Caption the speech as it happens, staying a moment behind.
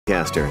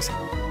podcasters.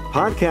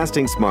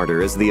 Podcasting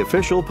Smarter is the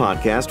official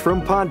podcast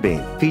from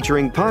Podbean,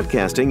 featuring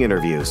podcasting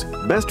interviews,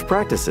 best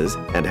practices,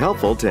 and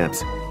helpful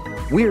tips.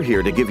 We're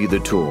here to give you the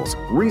tools,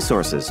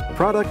 resources,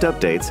 product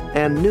updates,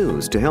 and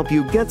news to help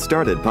you get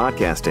started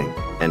podcasting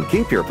and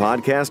keep your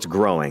podcast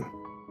growing.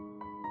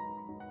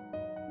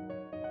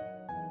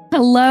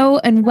 Hello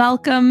and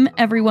welcome,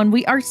 everyone.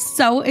 We are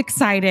so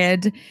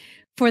excited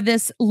for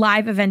this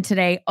live event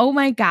today. Oh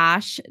my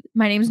gosh.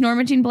 My name is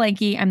Norma Jean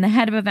Blanky. I'm the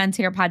head of events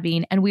here at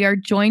Podbean, and we are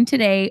joined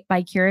today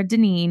by Kira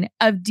Dineen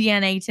of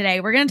DNA Today.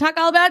 We're going to talk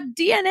all about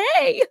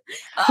DNA.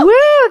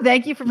 Woo!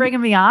 Thank you for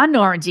bringing me on,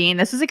 Norma Jean.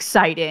 This is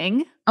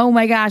exciting. Oh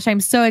my gosh, I'm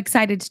so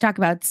excited to talk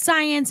about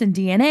science and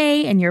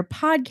DNA and your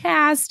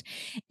podcast.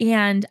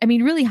 And I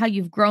mean, really how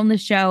you've grown the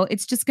show.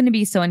 It's just going to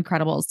be so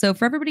incredible. So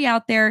for everybody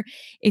out there,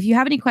 if you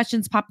have any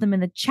questions, pop them in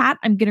the chat.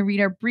 I'm going to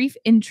read our brief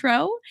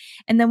intro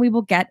and then we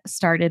will get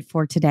started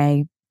for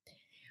today.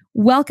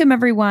 Welcome,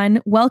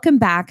 everyone. Welcome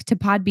back to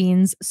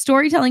Podbean's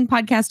Storytelling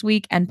Podcast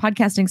Week and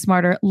Podcasting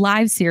Smarter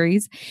live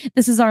series.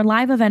 This is our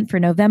live event for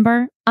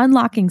November,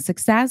 Unlocking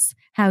Success,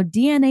 How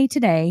DNA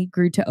Today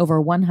Grew to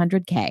Over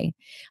 100K.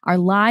 Our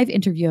live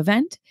interview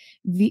event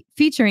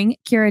featuring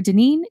Kira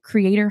Dineen,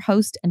 creator,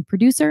 host, and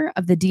producer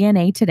of the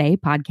DNA Today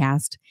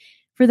podcast.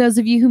 For those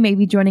of you who may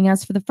be joining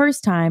us for the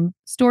first time,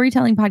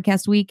 Storytelling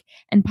Podcast Week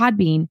and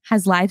Podbean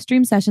has live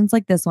stream sessions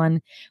like this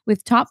one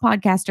with top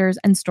podcasters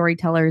and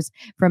storytellers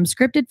from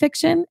scripted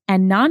fiction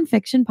and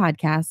nonfiction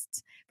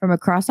podcasts from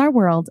across our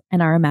world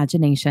and our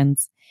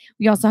imaginations.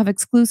 We also have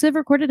exclusive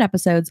recorded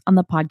episodes on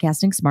the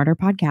Podcasting Smarter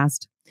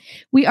podcast.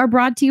 We are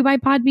brought to you by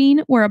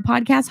Podbean. We're a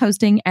podcast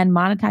hosting and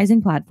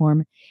monetizing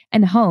platform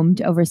and home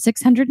to over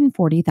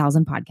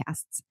 640,000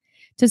 podcasts.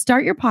 To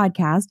start your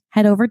podcast,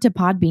 head over to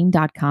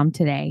podbean.com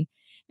today.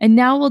 And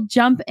now we'll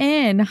jump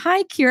in.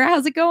 Hi, Kira.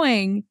 How's it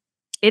going?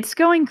 It's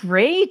going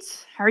great.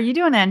 How are you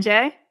doing,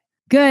 NJ?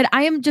 Good.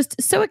 I am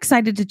just so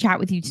excited to chat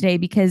with you today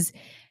because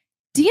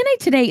DNA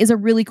Today is a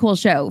really cool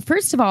show.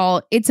 First of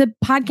all, it's a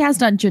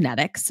podcast on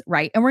genetics,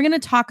 right? And we're going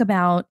to talk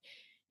about,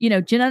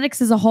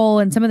 genetics as a whole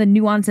and some of the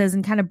nuances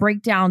and kind of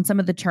break down some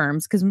of the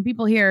terms. Because when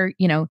people hear,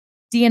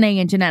 DNA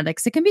and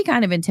genetics, it can be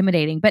kind of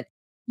intimidating. But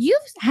you've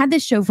had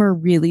this show for a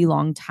really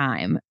long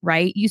time,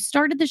 right? You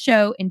started the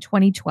show in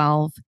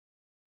 2012.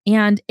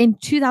 And in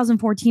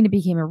 2014, it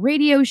became a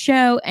radio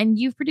show, and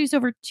you've produced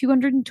over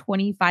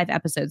 225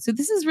 episodes. So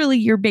this is really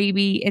your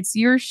baby. It's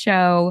your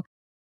show.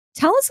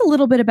 Tell us a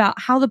little bit about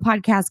how the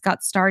podcast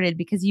got started,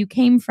 because you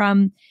came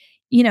from,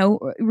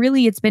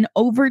 really it's been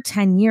over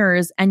 10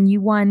 years and you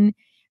won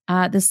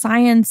the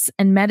Science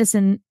and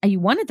Medicine. You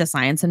won at the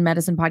Science and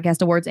Medicine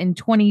Podcast Awards in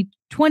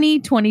 2020,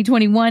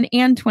 2021,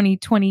 and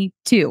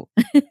 2022.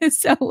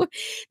 So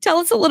tell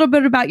us a little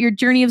bit about your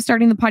journey of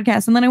starting the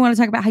podcast. And then I want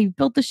to talk about how you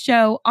built the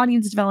show,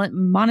 audience development,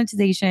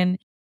 monetization,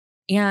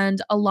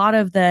 and a lot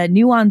of the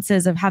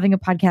nuances of having a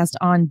podcast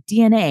on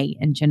DNA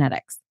and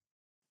genetics.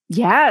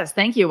 Yes,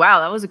 thank you. Wow,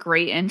 that was a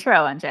great intro,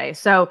 NJ.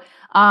 So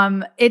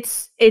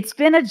it's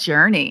been a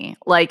journey.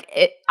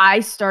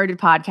 I started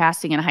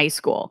podcasting in high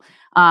school.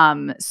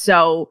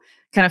 So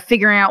kind of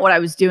figuring out what I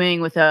was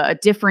doing with a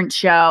different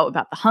show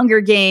about the Hunger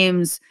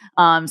Games.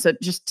 So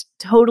it just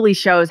totally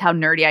shows how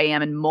nerdy I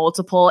am in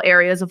multiple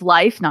areas of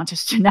life, not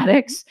just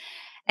genetics.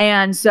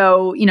 And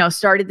so,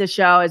 started the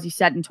show, as you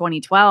said, in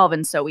 2012.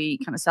 And so we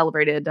kind of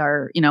celebrated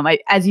our,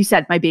 as you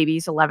said, my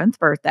baby's 11th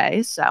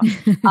birthday. So,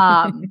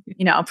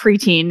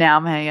 preteen now,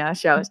 my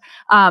shows.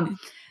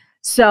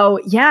 So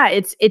yeah,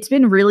 it's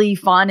been really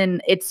fun,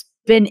 and it's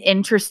been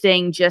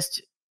interesting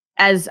just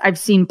as I've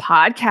seen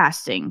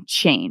podcasting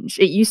change.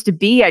 It used to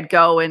be I'd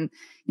go and,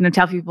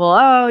 tell people,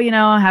 I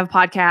have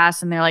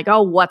podcasts. And they're like,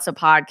 oh, what's a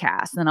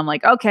podcast? And I'm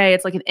like, okay,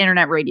 it's like an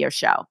internet radio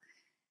show.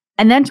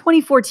 And then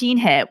 2014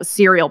 hit with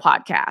Serial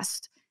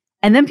Podcast.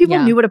 And then people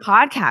knew what a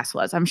podcast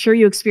was. I'm sure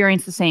you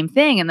experienced the same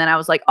thing. And then I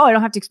was like, oh, I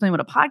don't have to explain what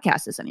a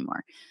podcast is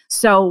anymore.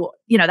 So,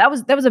 that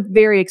was a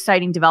very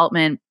exciting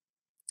development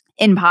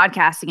in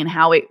podcasting and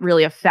how it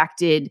really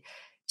affected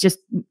just,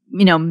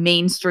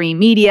 mainstream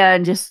media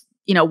and just,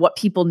 what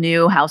people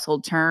knew,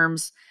 household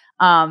terms.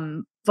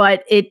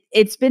 But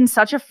it's been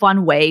such a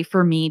fun way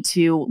for me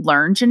to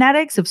learn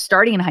genetics of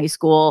starting in high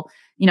school.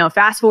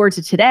 Fast forward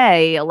to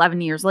today,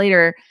 11 years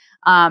later,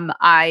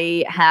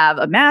 I have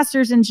a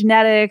master's in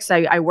genetics.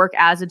 I work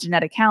as a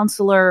genetic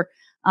counselor.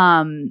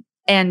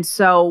 And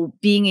so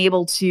being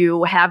able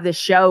to have this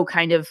show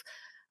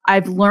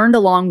I've learned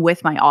along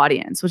with my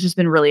audience, which has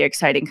been really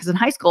exciting, because in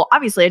high school,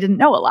 obviously I didn't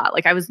know a lot.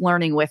 I was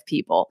learning with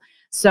people.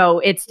 So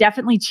it's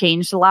definitely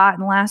changed a lot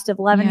in the last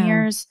 11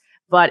 years,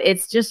 but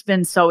it's just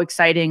been so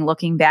exciting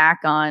looking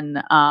back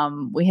on,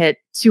 we hit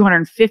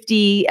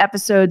 250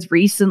 episodes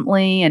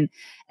recently.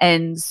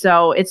 And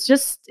so it's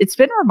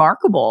been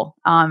remarkable.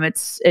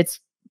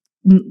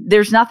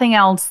 There's nothing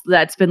else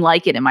that's been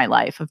like it in my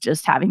life of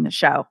just having the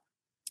show.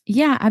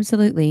 Yeah,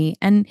 absolutely.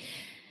 And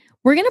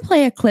We're going to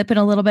play a clip in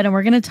a little bit, and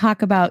we're going to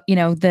talk about,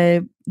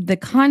 the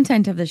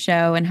content of the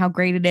show and how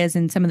great it is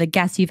and some of the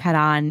guests you've had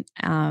on,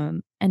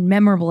 and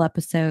memorable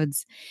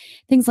episodes,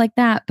 things like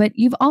that. But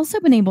you've also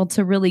been able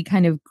to really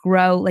kind of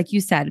grow, like you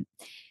said,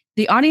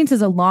 the audience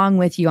is along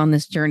with you on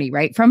this journey,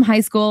 right? From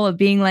high school of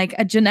being like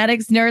a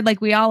genetics nerd, like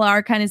we all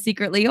are kind of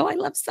secretly, oh, I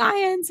love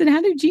science and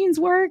how do genes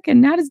work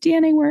and how does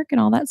DNA work and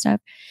all that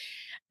stuff.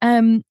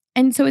 And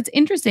so it's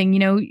interesting,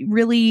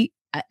 really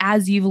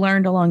as you've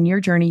learned along your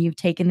journey, you've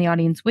taken the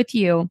audience with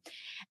you.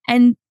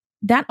 And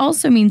that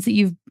also means that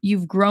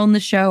you've grown the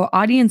show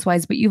audience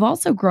wise, but you've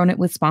also grown it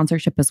with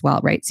sponsorship as well,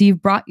 right? So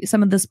you've brought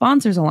some of the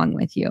sponsors along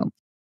with you.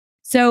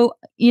 So,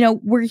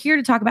 we're here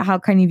to talk about how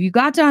kind of you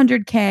got to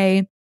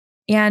 100K.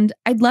 And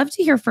I'd love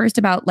to hear first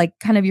about like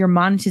kind of your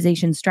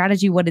monetization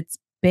strategy, what it's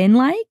been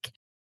like.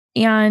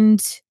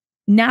 And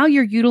now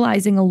you're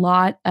utilizing a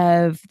lot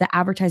of the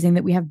advertising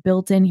that we have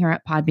built in here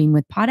at Podbean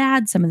with Pod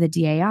Ads, some of the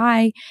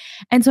DAI.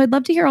 And so I'd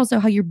love to hear also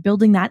how you're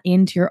building that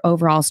into your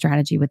overall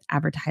strategy with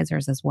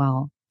advertisers as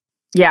well.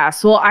 Yeah.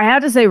 So I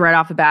had to say right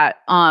off the bat,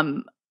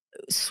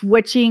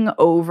 switching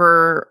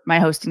over my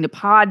hosting to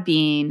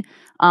Podbean,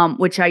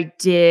 which I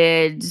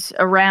did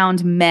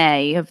around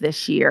May of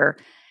this year.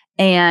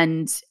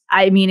 And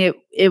I mean,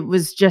 it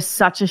was just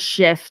such a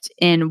shift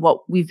in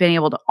what we've been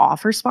able to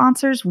offer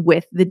sponsors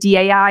with the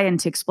DAI. And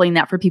to explain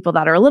that for people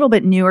that are a little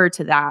bit newer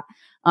to that,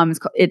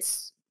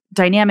 it's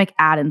dynamic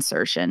ad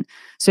insertion.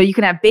 So you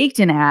can have baked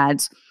in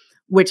ads,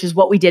 which is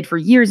what we did for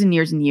years and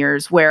years and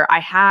years, where I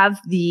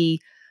have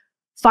the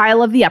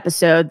file of the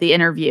episode, the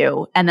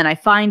interview, and then I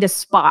find a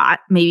spot,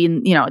 maybe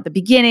in, at the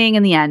beginning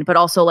and the end, but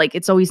also like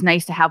it's always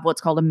nice to have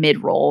what's called a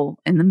mid-roll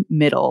in the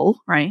middle,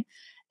 right?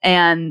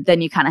 And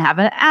then you kind of have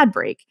an ad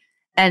break.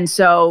 And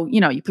so,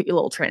 you put your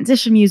little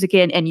transition music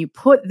in and you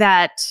put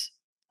that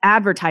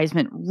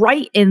advertisement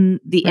right in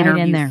the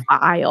interview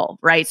file,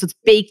 right? So it's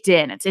baked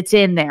in, it's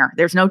in there.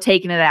 There's no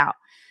taking it out.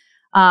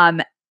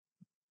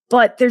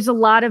 But there's a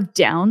lot of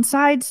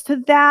downsides to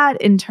that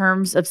in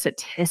terms of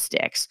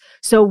statistics.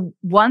 So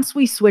once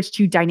we switch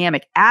to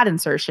dynamic ad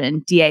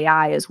insertion,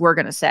 DAI as we're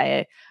going to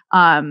say,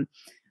 I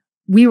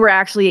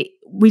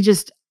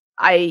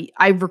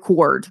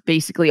record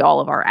basically all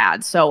of our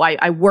ads. So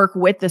I work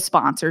with the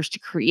sponsors to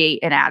create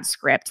an ad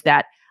script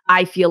that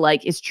I feel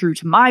like is true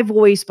to my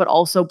voice, but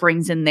also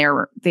brings in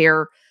their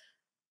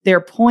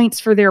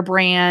points for their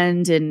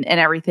brand and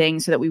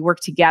everything so that we work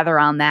together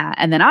on that.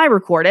 And then I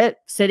record it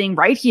sitting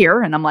right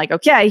here. And I'm like,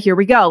 okay, here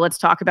we go. Let's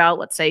talk about,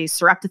 let's say,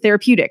 Sarepta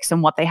Therapeutics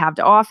and what they have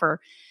to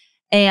offer.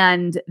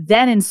 And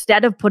then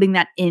instead of putting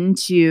that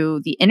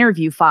into the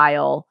interview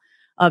file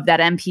of that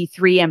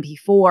MP3,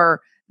 MP4,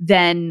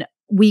 then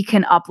we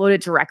can upload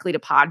it directly to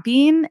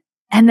Podbean.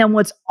 And then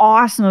what's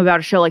awesome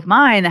about a show like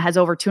mine that has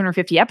over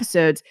 250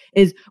 episodes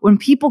is when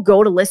people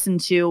go to listen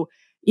to,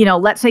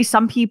 let's say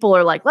some people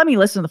are like, let me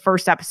listen to the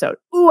first episode.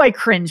 Ooh, I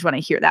cringe when I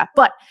hear that.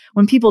 But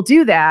when people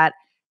do that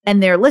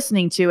and they're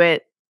listening to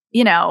it,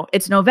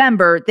 it's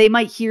November, they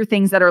might hear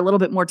things that are a little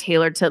bit more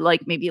tailored to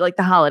like maybe like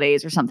the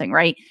holidays or something,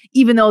 right?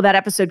 Even though that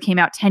episode came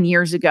out 10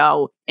 years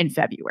ago in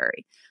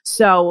February.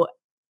 So,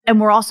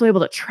 and we're also able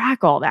to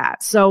track all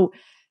that. So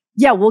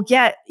yeah, we'll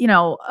get,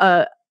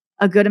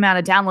 a good amount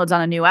of downloads on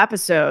a new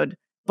episode.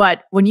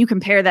 But when you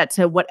compare that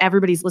to what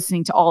everybody's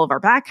listening to all of our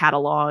back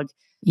catalog,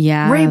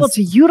 we're able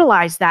to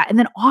utilize that and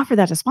then offer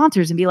that to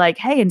sponsors and be like,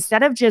 hey,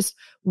 instead of just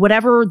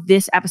whatever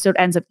this episode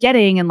ends up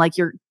getting, and like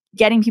you're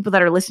getting people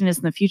that are listening to this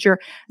in the future,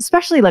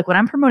 especially like when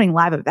I'm promoting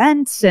live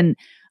events and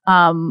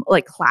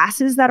like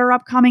classes that are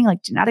upcoming,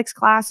 like genetics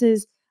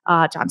classes,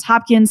 Johns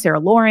Hopkins, Sarah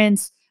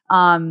Lawrence,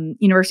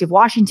 University of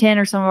Washington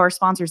are some of our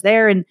sponsors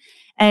there.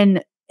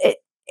 And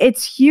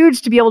it's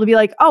huge to be able to be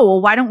like, oh,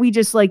 well, why don't we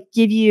just like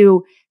give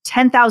you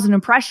 10,000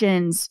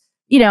 impressions,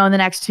 in the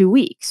next 2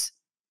 weeks?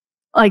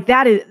 Like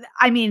that is,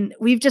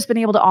 we've just been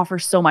able to offer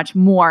so much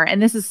more.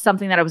 And this is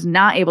something that I was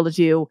not able to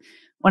do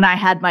when I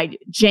had my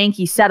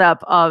janky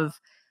setup of,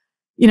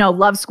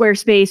 love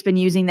Squarespace, been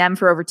using them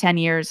for over 10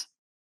 years.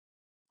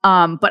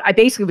 But I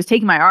basically was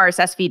taking my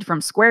RSS feed from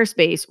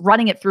Squarespace,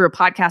 running it through a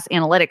podcast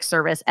analytics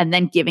service, and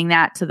then giving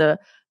that to the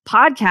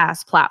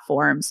podcast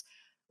platforms,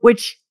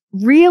 which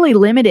really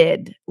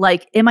limited,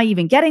 like, am I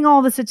even getting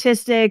all the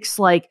statistics?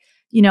 Like,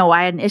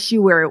 I had an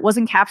issue where it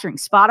wasn't capturing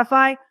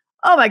Spotify.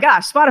 Oh my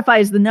gosh, Spotify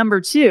is the number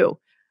 2.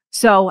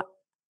 So,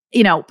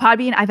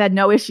 Podbean, I've had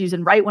no issues.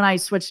 And right when I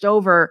switched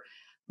over,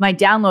 my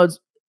downloads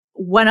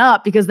went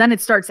up because then it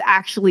starts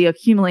actually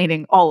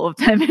accumulating all of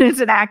them and it's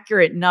an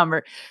accurate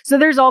number. So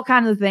there's all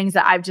kinds of things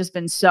that I've just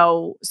been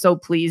so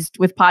pleased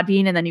with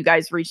Podbean. And then you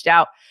guys reached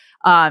out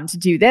to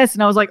do this.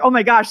 And I was like, oh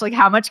my gosh, like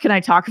how much can I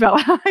talk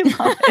about how I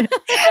love it?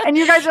 And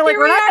you guys are like,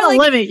 we're not going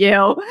to limit you.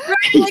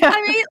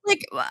 Right?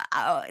 Like,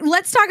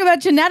 let's talk about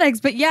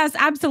genetics, but yes,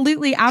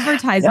 absolutely.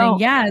 Advertising. No.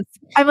 Yes.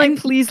 I'm like,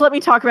 please let me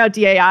talk about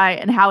DAI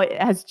and how it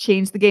has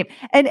changed the game.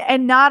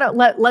 And not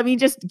let me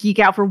just geek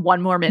out for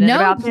one more minute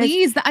about this. No,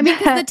 please.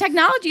 Because the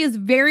technology is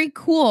very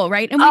cool,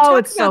 right? And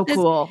it's so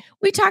cool.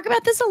 We talk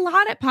about this a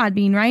lot at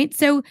Podbean, right?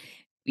 So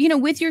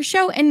with your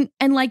show, and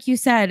like you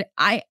said,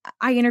 I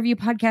interview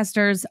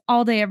podcasters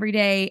all day, every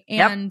day.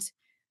 And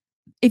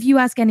if you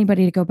ask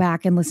anybody to go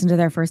back and listen to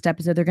their first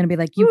episode, they're going to be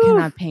like, you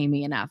cannot pay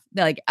me enough.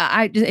 They're like,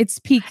 it's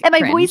peak. And my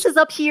cringe. voice is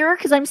up here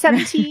because I'm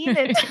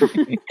 17.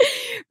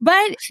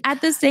 But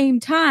at the same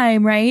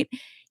time, right,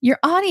 your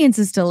audience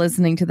is still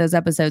listening to those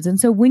episodes. And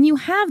so when you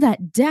have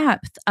that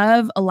depth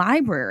of a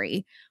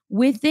library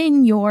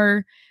within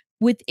your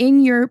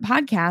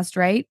podcast,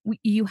 right,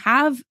 you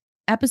have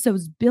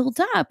episodes built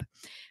up.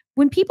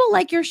 When people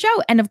like your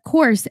show, and of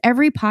course,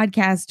 every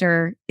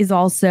podcaster is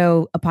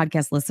also a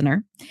podcast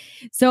listener.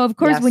 So of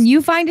course, when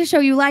you find a show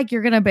you like,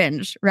 you're going to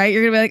binge, right?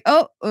 You're going to be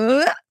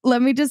like,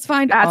 let me just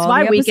find That's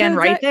my weekend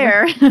right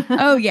there.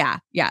 Oh, yeah.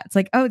 Yeah. It's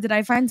like, did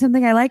I find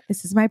something I like?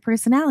 This is my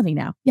personality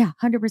now. Yeah,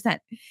 100%.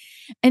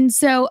 And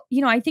so,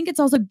 I think it's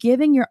also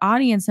giving your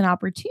audience an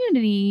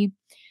opportunity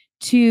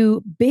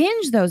to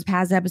binge those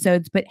past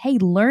episodes, but hey,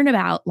 learn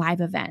about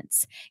live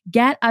events,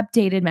 get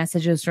updated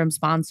messages from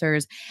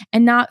sponsors,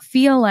 and not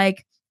feel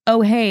like, oh,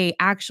 hey,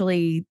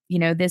 actually,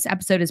 this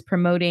episode is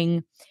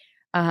promoting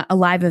a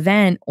live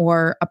event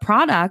or a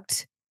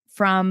product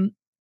from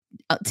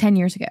 10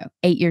 years ago,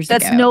 8 years ago.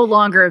 That's no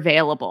longer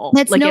available.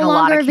 That's no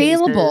longer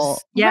available.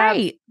 Yeah.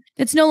 Right.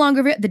 It's no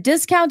longer, the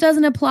discount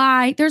doesn't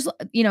apply. There's,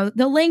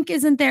 the link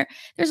isn't there.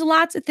 There's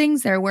lots of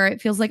things there where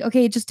it feels like,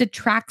 okay, it just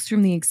detracts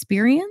from the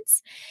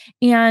experience.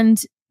 And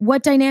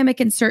what dynamic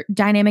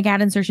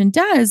ad insertion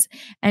does,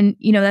 and,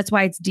 that's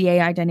why it's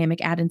DAI,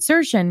 dynamic ad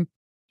insertion,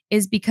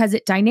 is because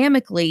it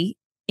dynamically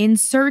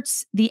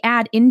inserts the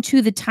ad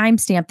into the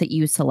timestamp that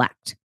you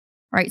select.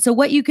 Right. So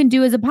what you can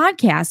do as a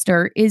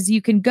podcaster is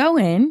you can go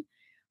in,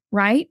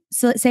 right?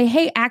 So let's say,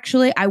 hey,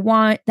 actually, I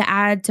want the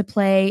ad to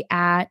play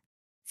at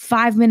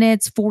 5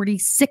 minutes,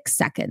 46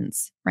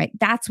 seconds, right?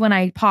 That's when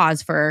I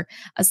pause for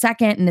a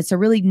second, and it's a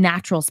really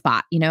natural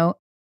spot,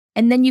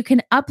 and then you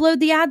can upload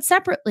the ad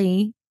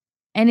separately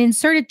and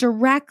insert it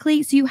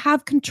directly. So you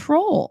have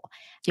control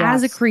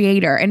as a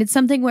creator. And it's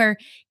something where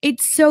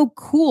it's so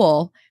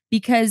cool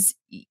because,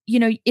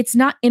 it's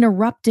not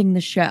interrupting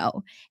the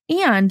show,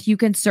 and you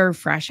can serve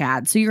fresh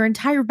ads. So your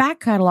entire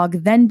back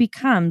catalog then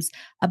becomes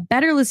a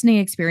better listening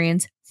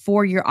experience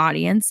for your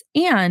audience,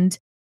 and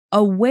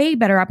a way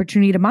better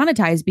opportunity to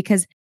monetize,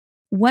 because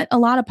what a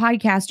lot of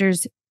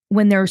podcasters,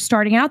 when they're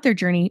starting out their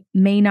journey,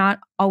 may not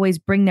always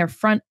bring their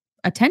front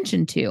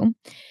attention to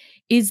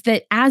is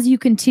that as you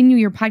continue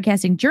your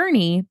podcasting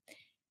journey,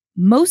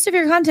 most of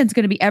your content is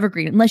going to be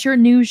evergreen, unless you're a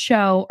news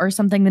show or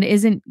something that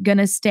isn't going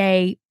to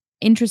stay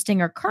interesting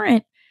or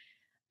current.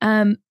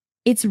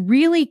 It's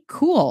really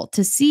cool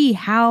to see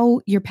how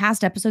your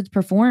past episodes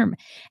perform.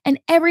 And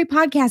every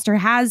podcaster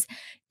has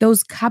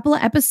those couple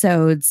of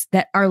episodes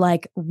that are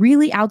like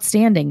really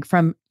outstanding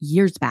from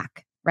years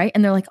back, right?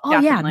 And they're like, oh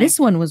yeah, this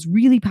one was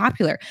really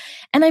popular.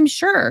 And I'm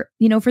sure,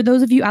 for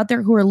those of you out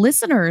there who are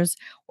listeners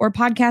or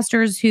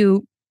podcasters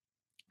who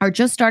are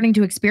just starting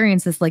to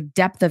experience this like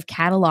depth of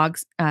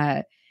catalogs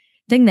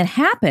thing that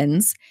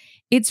happens,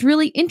 it's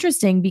really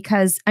interesting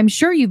because I'm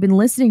sure you've been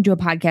listening to a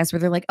podcast where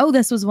they're like, oh,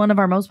 this was one of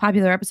our most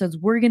popular episodes.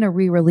 We're going to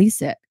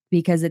re-release it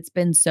because it's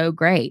been so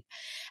great.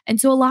 And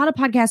so a lot of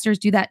podcasters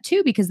do that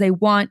too, because they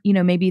want,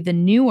 maybe the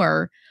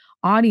newer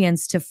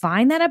audience to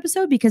find that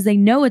episode because they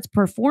know it's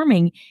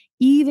performing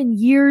even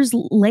years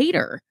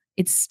later.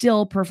 It's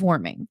still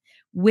performing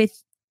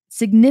with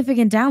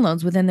significant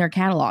downloads within their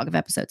catalog of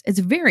episodes. It's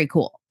very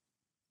cool.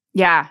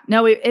 Yeah,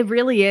 no, it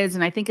really is.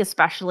 And I think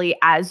especially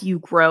as you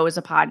grow as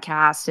a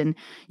podcast and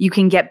you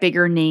can get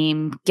bigger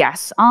name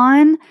guests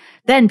on,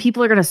 then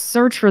people are going to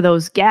search for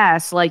those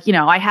guests. Like,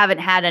 I haven't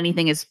had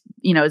anything as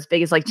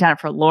big as like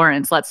Jennifer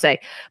Lawrence, let's say.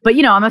 But,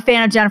 I'm a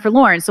fan of Jennifer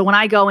Lawrence. So when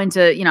I go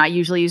into, I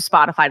usually use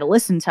Spotify to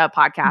listen to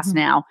podcasts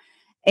now.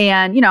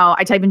 And,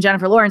 I type in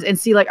Jennifer Lawrence and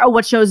see like, oh,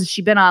 what shows has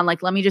she been on?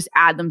 Like, let me just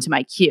add them to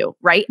my queue.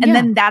 Right. And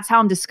then that's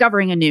how I'm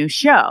discovering a new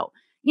show,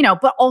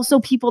 but also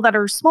people that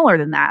are smaller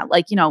than that.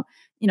 Like,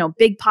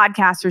 big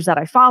podcasters that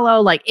I follow,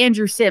 like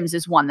Andrew Sims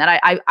is one that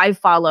I've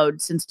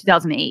followed since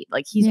 2008.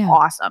 Like he's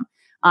awesome.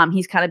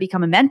 He's kind of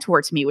become a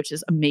mentor to me, which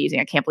is amazing.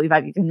 I can't believe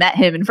I've even met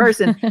him in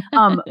person.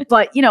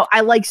 But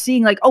I like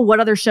seeing like, oh, what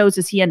other shows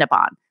does he end up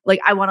on?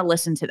 Like, I want to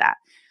listen to that.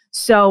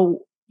 So,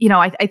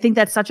 I think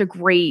that's such a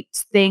great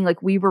thing.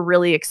 Like we were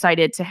really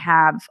excited to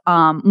have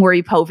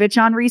Maury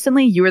Povich on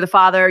recently. You were the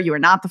father, you were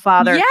not the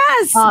father.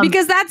 Yes,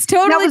 because that's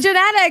totally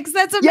genetics.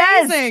 That's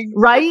amazing. Yes,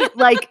 right?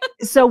 Like,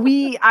 so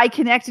I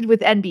connected with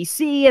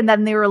NBC, and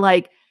then they were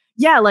like,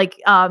 yeah, like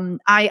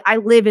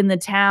I live in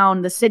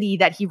the city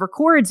that he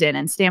records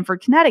in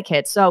Stamford,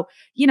 Connecticut. So,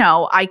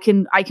 I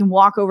can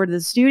walk over to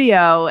the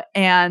studio,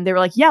 and they were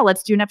like, yeah,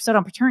 let's do an episode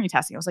on paternity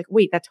testing. I was like,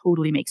 wait, that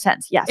totally makes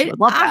sense. Yes, I would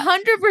love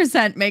that.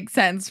 100% makes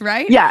sense,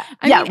 right? Yeah.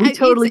 I mean, we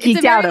totally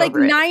geeked out over it. It's a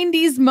very like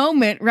 90s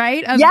moment,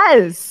 right?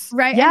 Yes.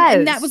 Right. Yes.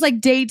 And that was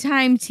like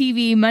daytime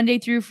TV, Monday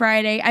through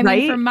Friday. I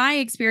mean, from my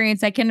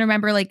experience, I can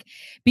remember like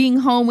being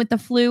home with the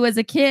flu as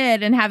a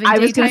kid and having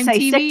daytime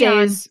TV sick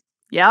days.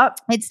 Yep.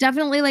 It's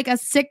definitely like a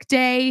sick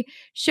day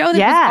show that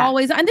was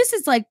always, and this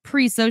is like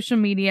pre-social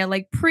media,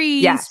 like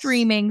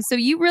pre-streaming. So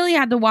you really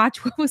had to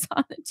watch what was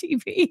on the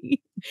TV.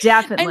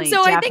 Definitely. And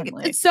so I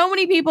think so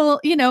many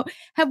people,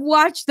 have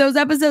watched those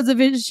episodes of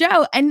his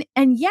show, and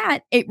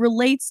yet it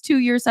relates to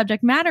your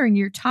subject matter and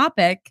your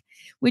topic,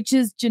 which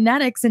is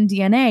genetics and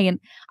DNA. And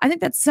I think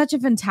that's such a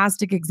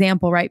fantastic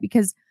example, right?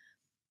 Because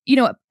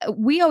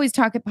we always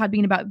talk at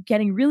Podbean about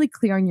getting really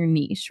clear on your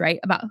niche, right?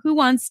 About who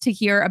wants to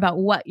hear about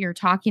what you're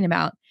talking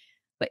about.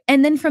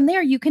 And then from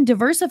there, you can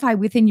diversify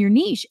within your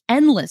niche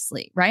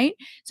endlessly, right?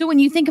 So when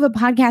you think of a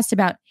podcast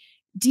about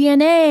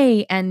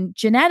DNA and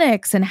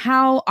genetics and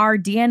how our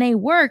DNA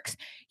works,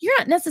 you're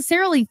not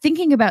necessarily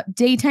thinking about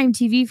daytime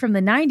TV from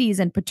the 90s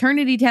and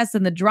paternity tests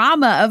and the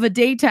drama of a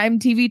daytime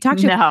TV talk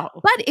show. No.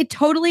 But it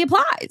totally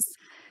applies.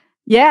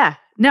 Yeah.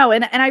 No,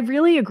 and I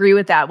really agree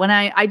with that. When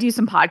I do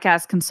some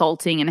podcast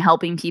consulting and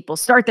helping people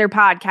start their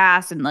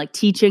podcast and like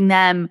teaching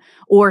them,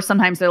 or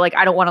sometimes they're like,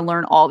 I don't want to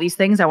learn all these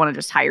things. I want to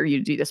just hire you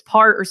to do this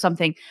part or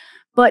something.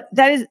 But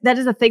that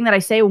is a thing that I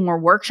say when we're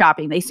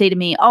workshopping. They say to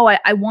me, oh,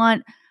 I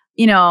want,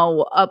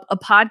 a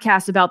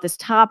podcast about this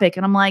topic.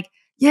 And I'm like,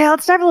 yeah,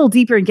 let's dive a little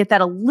deeper and get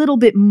that a little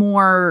bit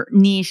more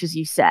niche, as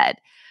you said,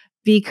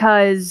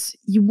 because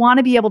you want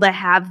to be able to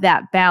have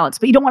that balance,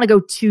 but you don't want to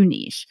go too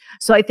niche.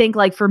 So I think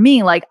like for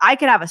me, like I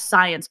could have a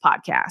science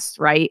podcast,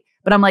 right?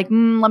 But I'm like,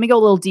 let me go a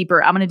little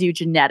deeper. I'm going to do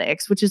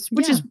genetics, which is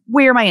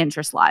where my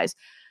interest lies.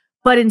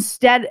 But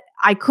instead,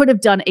 I could have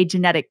done a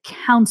genetic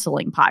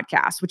counseling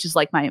podcast, which is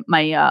like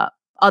my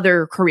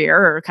other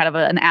career, or kind of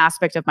an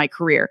aspect of my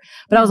career.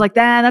 But I was like,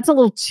 that's a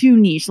little too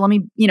niche. Let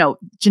me,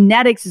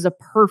 genetics is a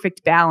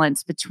perfect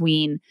balance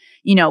between,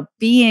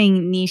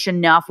 being niche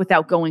enough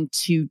without going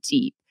too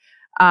deep.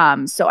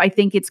 So I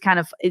think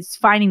it's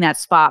finding that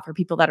spot for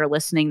people that are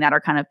listening, that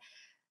are kind of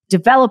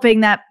developing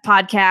that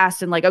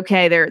podcast and like,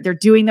 okay, they're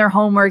doing their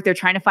homework. They're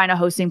trying to find a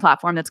hosting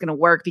platform that's going to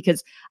work,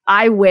 because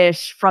I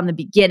wish from the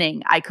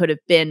beginning I could have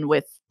been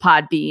with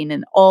Podbean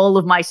and all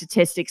of my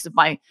statistics of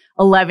my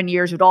 11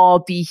 years would all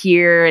be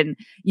here. And,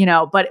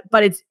 but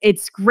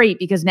it's great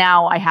because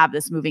now I have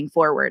this moving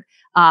forward.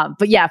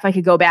 But yeah, if I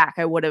could go back,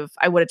 I would have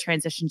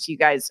transitioned to you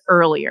guys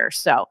earlier.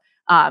 So,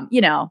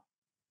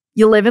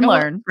 you live and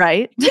learn,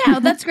 right? Yeah,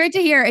 that's great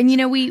to hear. And,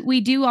 we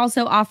do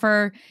also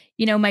offer,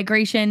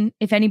 migration.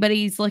 If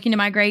anybody's looking to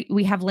migrate,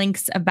 we have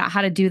links about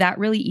how to do that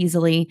really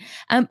easily.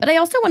 But I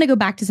also want to go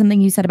back to something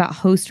you said about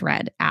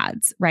host-read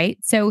ads, right?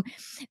 So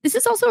this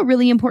is also a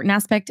really important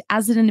aspect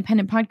as an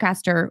independent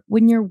podcaster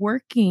when you're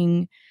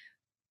working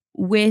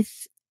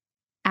with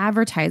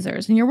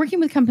advertisers and you're working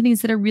with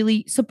companies that are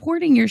really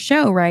supporting your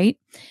show, right?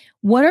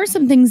 What are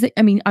some things that,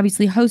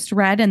 obviously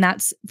host-read, and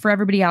that's for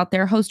everybody out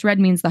there. Host-read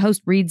means the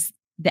host reads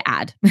the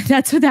ad.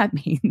 That's what that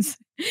means.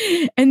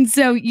 And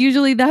so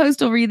usually the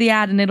host will read the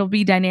ad and it'll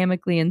be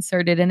dynamically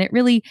inserted. And it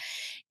really,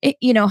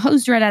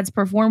 host read ads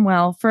perform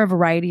well for a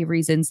variety of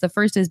reasons. The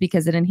first is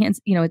because it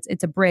enhances,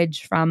 it's a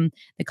bridge from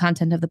the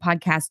content of the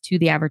podcast to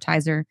the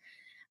advertiser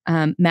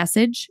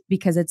message,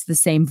 because it's the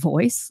same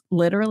voice,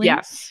 literally.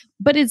 Yes.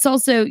 But it's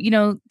also,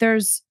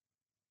 there's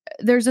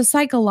a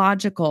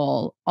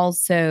psychological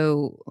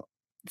also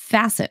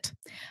facet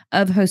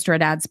of host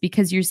read ads,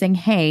 because you're saying,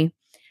 hey,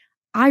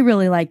 I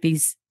really like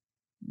this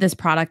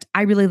product.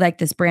 I really like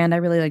this brand. I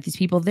really like these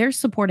people. They're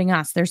supporting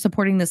us. They're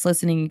supporting this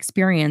listening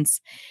experience.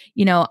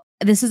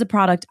 This is a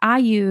product I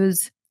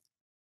use.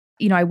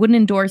 I wouldn't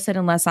endorse it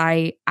unless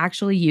I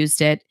actually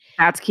used it.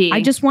 That's key.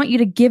 I just want you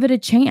to give it a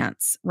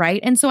chance,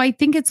 right? And so I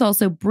think it's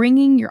also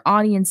bringing your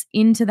audience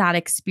into that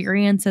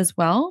experience as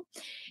well.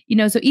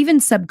 So even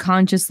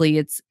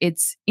subconsciously,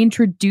 it's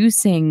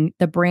introducing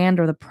the brand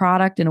or the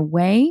product in a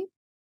way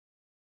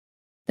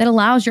that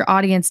allows your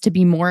audience to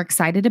be more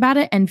excited about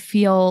it and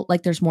feel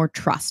like there's more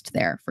trust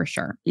there, for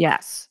sure.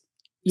 Yes.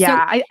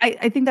 Yeah, so,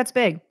 I think that's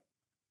big.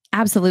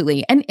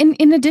 Absolutely. And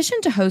in addition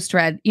to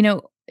host-read,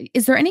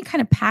 is there any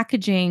kind of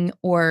packaging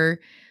or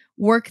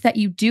work that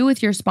you do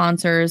with your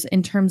sponsors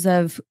in terms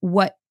of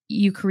what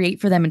you create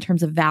for them in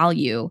terms of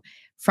value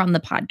from the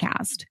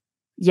podcast?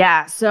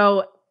 Yeah.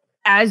 So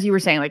as you were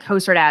saying, like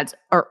host-read ads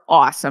are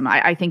awesome.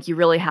 I think you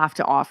really have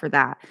to offer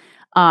that.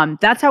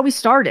 That's how we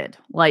started.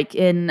 Like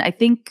I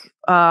think,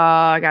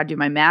 I got to do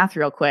my math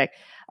real quick.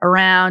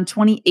 Around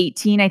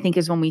 2018, I think,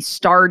 is when we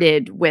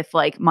started with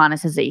like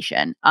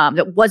monetization.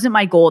 That wasn't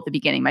my goal at the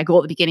beginning. My goal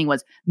at the beginning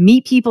was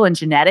meet people in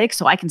genetics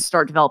so I can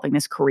start developing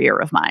this career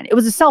of mine. It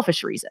was a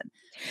selfish reason.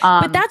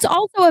 But that's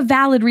also a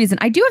valid reason.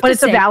 I do have to say, but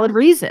it's a valid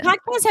reason.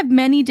 Podcasts have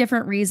many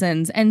different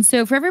reasons. And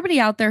so for everybody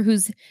out there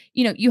who's,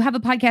 you have a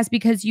podcast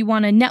because you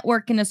want to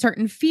network in a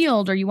certain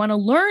field, or you want to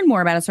learn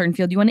more about a certain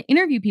field, you want to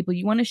interview people,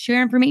 you want to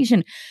share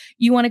information,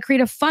 you want to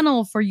create a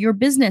funnel for your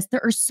business.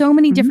 There are so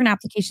many different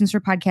applications for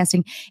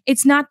podcasting.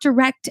 It's not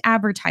direct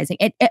advertising.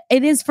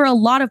 It is for a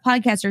lot of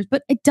podcasters,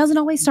 but it doesn't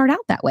always start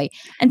out that way.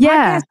 And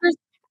podcasters,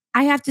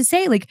 I have to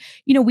say,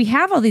 we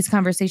have all these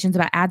conversations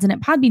about ads, and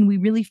at Podbean, we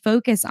really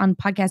focus on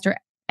podcaster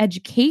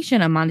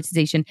education on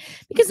monetization,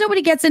 because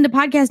nobody gets into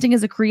podcasting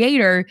as a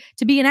creator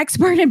to be an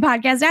expert in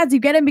podcast ads. You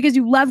get in because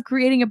you love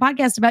creating a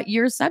podcast about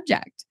your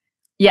subject.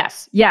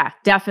 Yes. Yeah,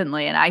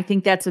 definitely. And I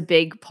think that's a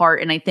big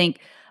part. And I think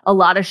a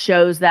lot of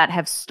shows that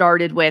have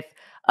started with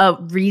a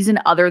reason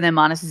other than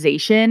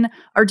monetization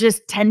are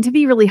just tend to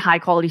be really high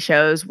quality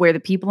shows where the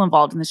people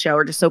involved in the show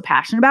are just so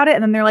passionate about it.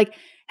 And then they're like,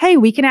 hey,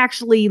 we can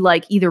actually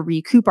like either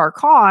recoup our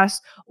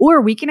costs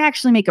or we can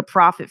actually make a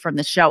profit from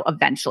the show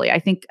eventually. I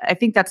think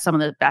that's some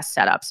of the best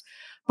setups.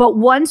 But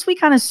once we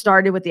kind of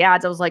started with the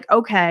ads, I was like,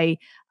 okay,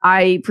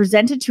 I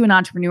presented to an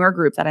entrepreneur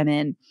group that I'm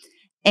in.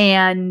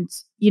 And,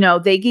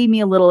 they gave me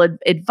a little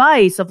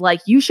advice of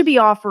like, you should be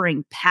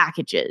offering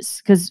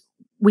packages because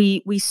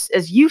we,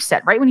 as you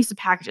said, right, when you said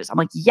packages, I'm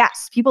like,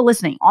 yes, people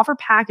listening, offer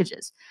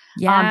packages.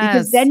 Yes.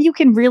 Because then you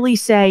can really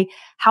say,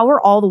 how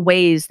are all the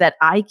ways that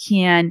I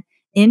can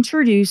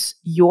introduce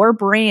your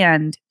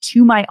brand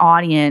to my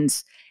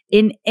audience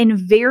in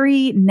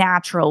very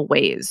natural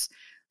ways.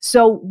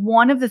 So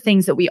one of the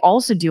things that we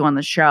also do on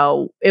the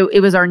show,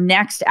 it was our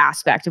next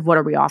aspect of what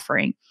are we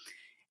offering,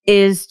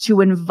 is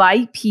to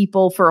invite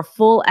people for a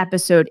full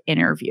episode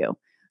interview.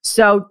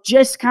 So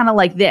just kind of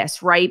like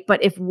this, right?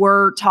 But if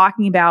we're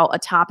talking about a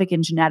topic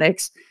in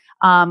genetics,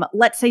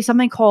 let's say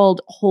something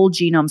called whole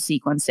genome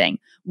sequencing,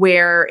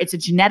 where it's a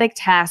genetic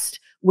test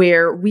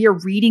where we are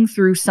reading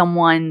through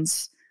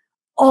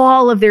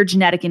all of their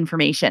genetic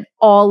information,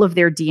 all of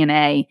their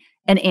DNA,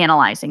 and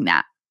analyzing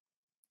that.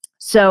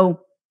 So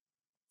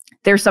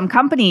there's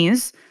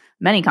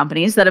many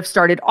companies that have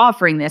started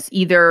offering this,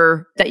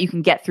 either that you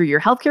can get through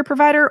your healthcare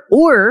provider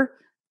or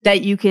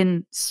that you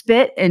can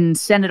spit and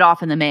send it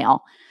off in the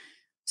mail.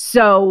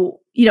 So,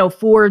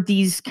 for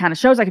these kind of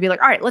shows, I could be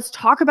like, all right, let's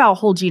talk about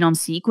whole genome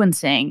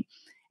sequencing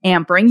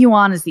and bring you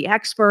on as the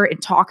expert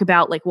and talk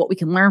about like what we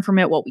can learn from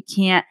it, what we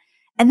can't.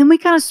 And then we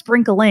kind of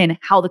sprinkle in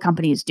how the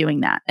company is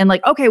doing that. And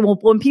like, okay, well,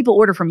 when people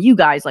order from you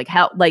guys, like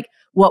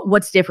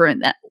what's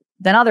different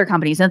than other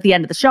companies? And at the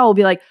end of the show, we'll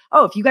be like,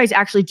 oh, if you guys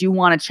actually do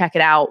want to check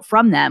it out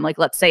from them, like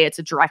let's say it's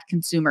a direct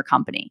consumer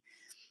company,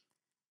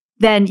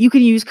 then you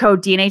can use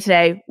code DNA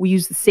Today. We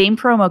use the same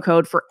promo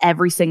code for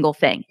every single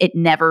thing. It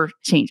never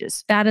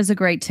changes. That is a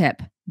great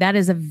tip. That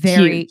is a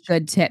very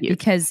good tip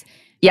because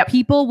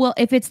people will,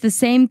 if it's the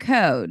same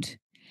code,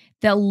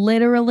 they'll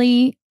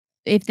literally,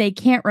 if they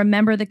can't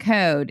remember the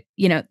code,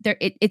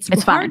 it's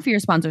hard fine for your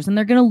sponsors and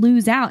they're going to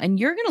lose out and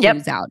you're going to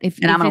lose out.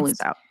 And I'm going to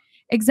lose out.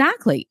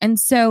 Exactly. And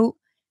so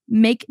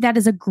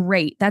that's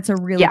a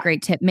really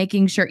great tip,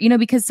 making sure,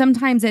 because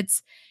sometimes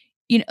it's,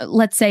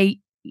 let's say,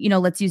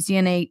 let's use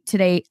DNA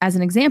Today as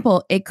an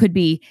example. It could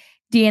be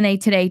DNA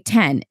Today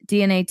 10,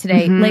 DNA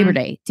Today Labor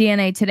Day,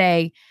 DNA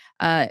Today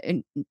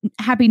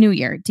Happy New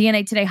Year,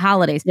 DNA Today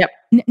holidays. Yep.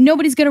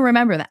 Nobody's going to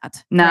remember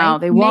that. No,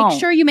 right? They won't. Make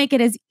sure you make it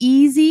as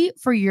easy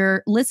for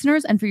your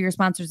listeners and for your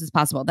sponsors as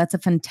possible. That's a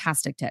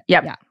fantastic tip.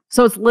 Yep. Yeah.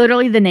 So it's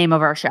literally the name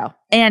of our show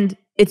and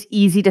it's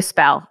easy to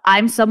spell.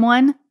 I'm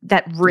someone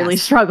that really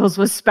struggles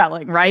with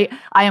spelling, right?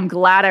 I am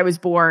glad I was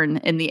born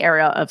in the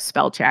era of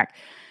spell check,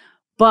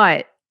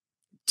 but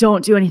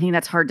don't do anything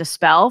that's hard to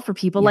spell for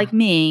people like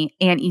me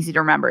and easy to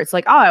remember. It's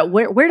like, oh,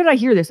 where did I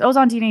hear this? Oh, it was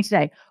on DNA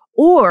Today.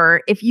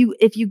 Or if you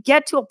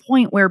get to a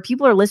point where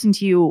people are listening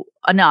to you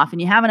enough and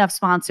you have enough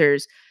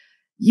sponsors,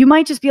 you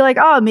might just be like,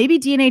 oh, maybe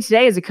DNA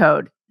Today is a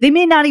code. They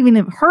may not even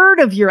have heard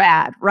of your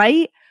ad,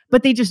 right?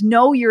 But they just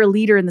know you're a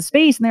leader in the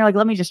space and they're like,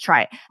 let me just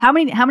try it. How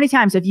many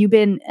times have you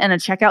been in a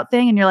checkout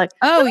thing and you're like,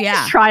 oh yeah,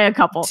 just try a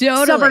couple.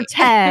 Totally. Summer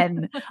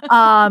 10,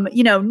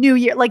 New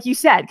Year, like you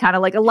said, kind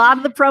of like a lot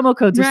of the promo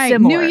codes are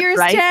similar. New Year's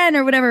 10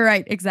 or whatever,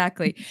 right?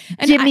 Exactly.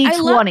 And give me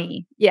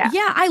 20. Yeah,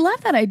 I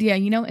love that idea,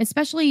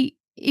 especially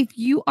if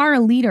you are a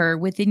leader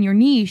within your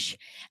niche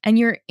and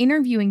you're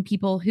interviewing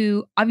people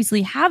who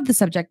obviously have the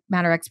subject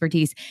matter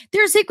expertise,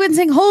 they're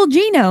sequencing whole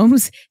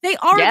genomes. They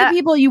are the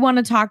people you want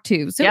to talk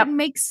to. So it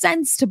makes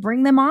sense to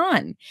bring them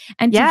on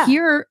and to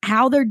hear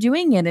how they're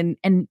doing it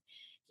and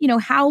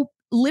how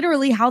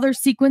they're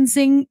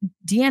sequencing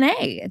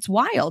DNA. It's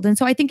wild. And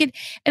so I think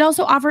it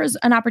also offers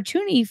an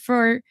opportunity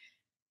for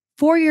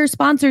your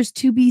sponsors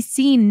to be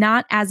seen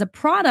not as a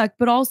product,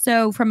 but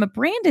also from a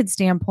branded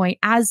standpoint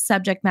as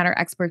subject matter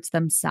experts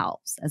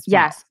themselves as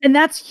well. Yes. And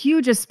that's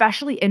huge,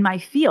 especially in my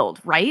field,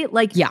 right?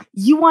 Like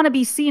you want to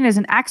be seen as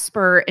an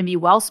expert and be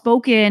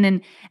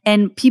well-spoken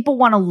and people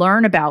want to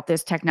learn about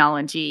this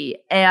technology.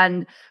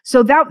 And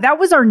so that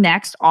was our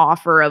next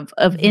offer of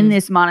in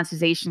this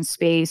monetization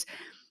space.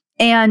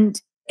 And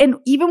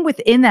even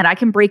within that, I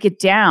can break it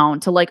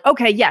down to like,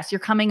 okay, yes, you're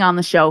coming on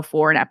the show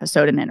for an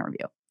episode and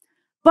interview.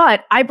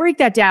 But I break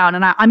that down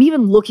and I'm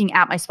even looking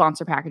at my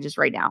sponsor packages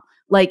right now.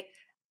 Like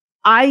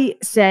I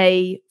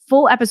say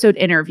full episode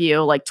interview,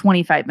 like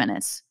 25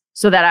 minutes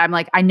so that I'm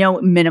like, I know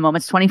minimum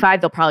it's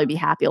 25. They'll probably be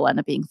happy. It'll end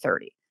up being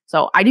 30.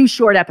 So I do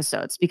short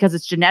episodes because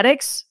it's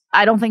genetics.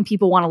 I don't think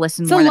people want to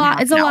listen more than half an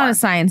hour. It's a lot of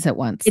science at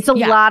once. It's a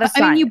lot of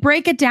science. I mean, you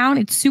break it down.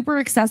 It's super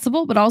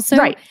accessible, but also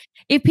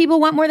If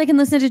people want more, they can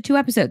listen to 2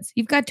 episodes.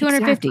 You've got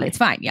 250. Exactly. It's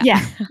fine. Yeah.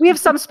 Yeah. We have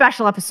some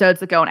special episodes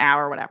that go an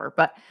hour or whatever.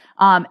 But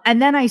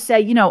and then I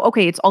say,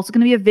 okay, it's also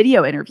going to be a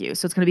video interview.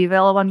 So it's going to be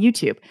available on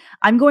YouTube.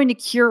 I'm going to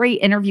curate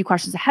interview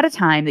questions ahead of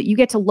time that you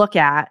get to look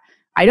at.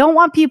 I don't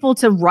want people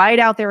to write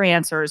out their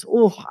answers.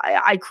 Oh,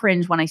 I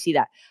cringe when I see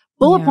that.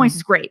 Bullet points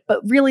is great,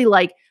 but really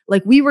like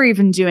we were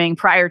even doing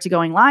prior to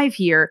going live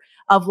here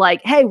of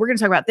like, hey, we're going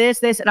to talk about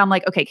this. And I'm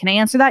like, okay, can I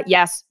answer that?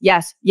 Yes,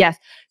 yes, yes.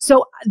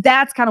 So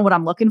that's kind of what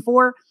I'm looking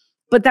for,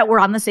 but that we're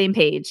on the same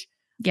page.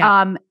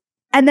 Yeah.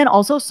 And then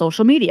also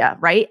social media,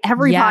 right?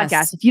 Every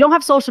podcast, if you don't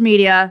have social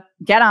media,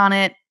 get on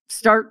it,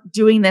 start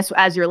doing this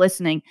as you're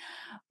listening,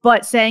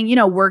 but saying,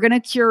 we're going to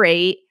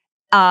curate,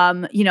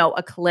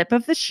 a clip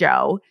of the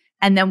show.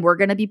 And then we're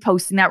going to be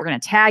posting that. We're going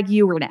to tag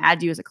you. We're going to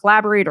add you as a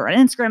collaborator on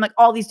Instagram, like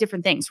all these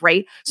different things,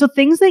 right? So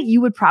things that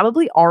you would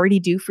probably already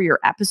do for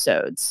your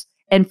episodes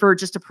and for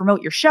just to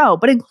promote your show,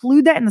 but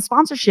include that in the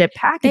sponsorship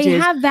packages. They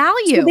have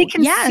value. So they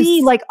can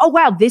see like, oh,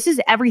 wow, this is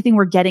everything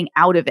we're getting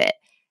out of it.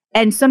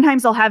 And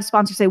sometimes I'll have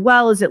sponsors say,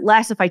 well, is it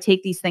less if I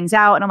take these things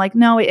out? And I'm like,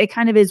 no, it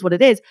kind of is what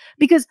it is.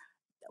 Because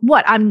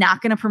I'm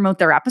not going to promote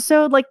their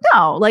episode? Like,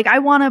 no, like I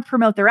want to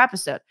promote their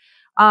episode.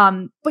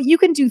 But you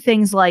can do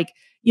things like,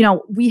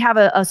 we have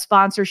a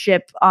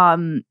sponsorship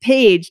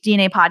page,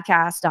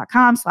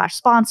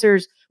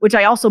 dnapodcast.com/sponsors, which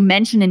I also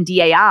mention in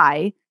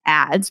DAI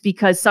ads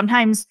because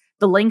sometimes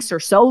the links are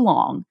so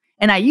long.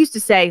 And I used to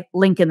say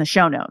link in the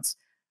show notes.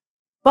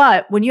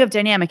 But when you have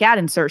dynamic ad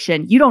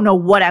insertion, you don't know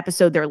what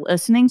episode they're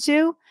listening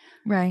to.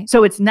 Right.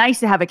 So it's nice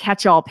to have a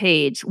catch-all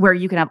page where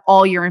you can have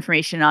all your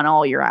information on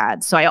all your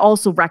ads. So I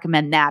also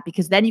recommend that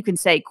because then you can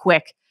say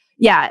quick.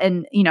 Yeah.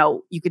 And,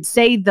 you could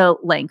say the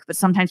link, but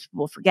sometimes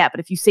people forget.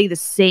 But if you say the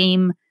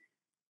same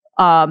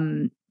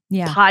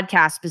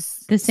podcast,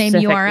 the same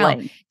URL,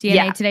 link,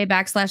 DNA Today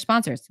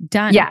 /sponsors.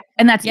 Done. Yeah.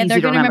 And that's easy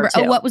they're to remember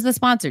too. Oh, what was the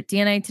sponsor?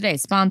 DNA Today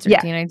sponsor.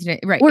 Yeah. DNA Today.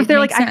 Right. Or if they're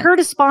like, I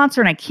heard a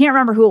sponsor and I can't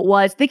remember who it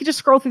was, they could just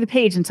scroll through the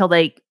page until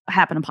they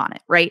happen upon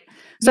it. Right.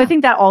 So I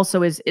think that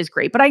also is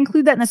great. But I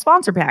include that in the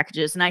sponsor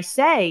packages. And I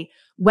say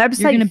website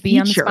you're going to be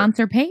on the feature,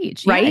 sponsor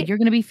page, right? Yeah, you're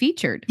going to be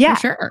featured, for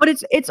sure.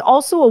 But it's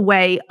also a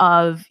way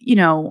of,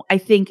 I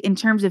think in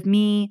terms of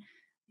me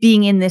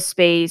being in this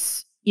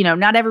space,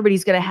 not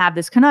everybody's going to have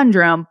this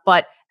conundrum,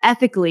 but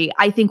ethically,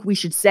 I think we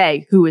should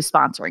say who is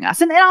sponsoring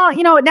us. And now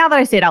that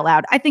I say it out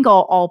loud, I think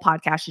all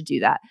podcasts should do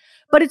that.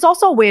 But it's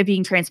also a way of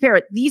being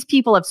transparent. These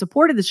people have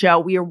supported the show.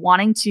 We are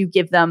wanting to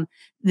give them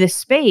this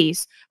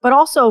space, but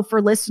also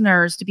for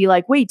listeners to be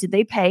like, wait, did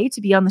they pay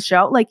to be on the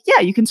show? Like,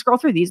 yeah, you can scroll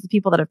through these, the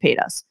people that have paid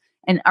us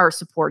and are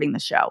supporting the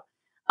show.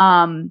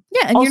 And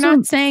also, you're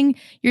not saying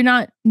you're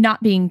not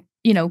being,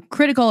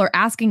 critical or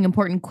asking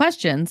important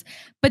questions,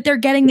 but they're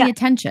getting the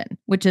attention,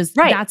 which is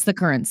that's the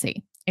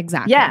currency.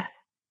 Exactly. Yeah.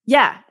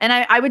 Yeah. And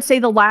I would say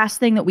the last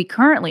thing that we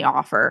currently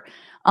offer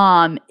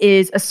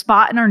is a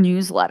spot in our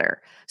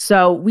newsletter.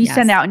 So we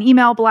send out an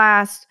email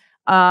blast.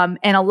 And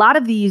a lot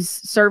of these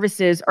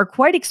services are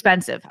quite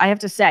expensive. I have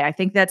to say, I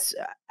think that's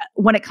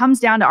when it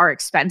comes down to our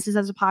expenses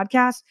as a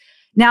podcast,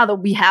 now that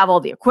we have all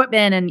the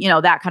equipment and,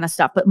 that kind of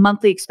stuff, but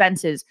monthly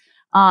expenses,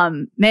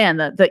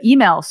 the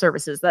email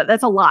services,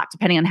 that's a lot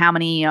depending on how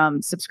many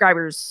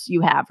subscribers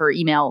you have or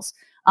emails.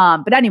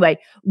 But anyway,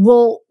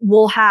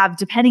 we'll have,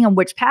 depending on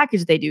which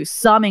package they do,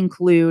 some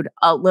include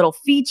a little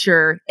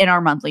feature in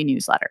our monthly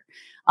newsletter.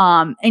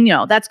 And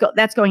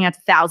that's going out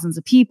to thousands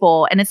of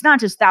people, and it's not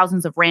just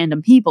thousands of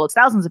random people; it's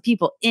thousands of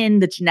people in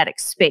the genetic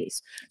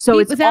space. So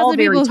it's all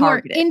very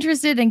targeted, who are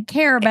interested and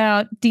care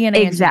about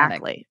DNA.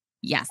 Exactly.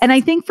 Yes. And I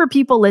think for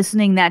people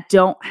listening that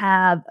don't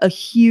have a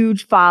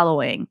huge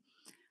following,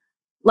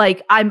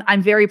 like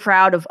I'm very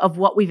proud of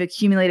what we've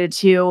accumulated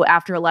to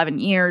after 11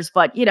 years.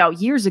 But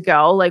years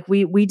ago, like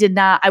we did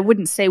not. I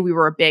wouldn't say we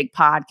were a big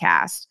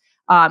podcast.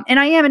 And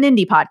I am an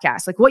indie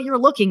podcast. Like what you're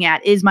looking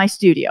at is my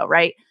studio,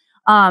 right?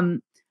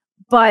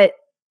 But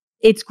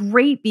it's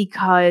great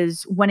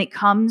because when it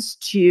comes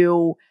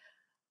to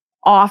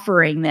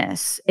offering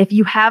this, if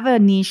you have a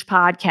niche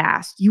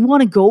podcast, you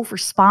want to go for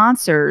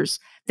sponsors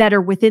that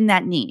are within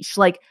that niche.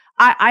 Like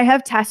I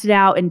have tested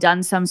out and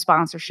done some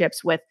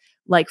sponsorships with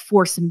like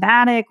For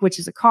Symbiotic, which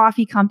is a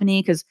coffee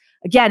company. Because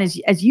again,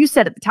 as you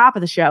said at the top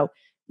of the show,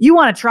 you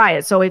want to try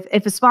it. So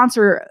if a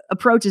sponsor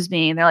approaches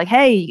me and they're like,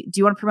 hey, do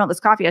you want to promote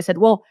this coffee? I said,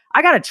 well,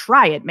 I got to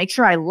try it, make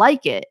sure I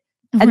like it.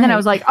 And then I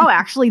was like, oh,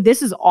 actually,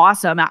 this is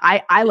awesome.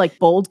 I like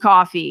bold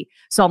coffee.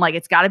 So I'm like,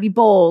 it's got to be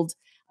bold,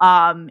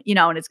 and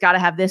it's got to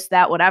have this,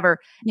 that, whatever.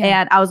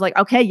 Yeah. And I was like,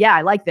 okay, yeah,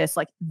 I like this.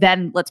 Like,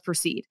 then let's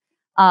proceed.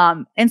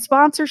 And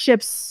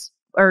sponsorships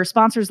or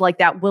sponsors like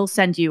that will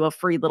send you a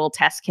free little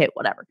test kit,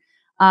 whatever.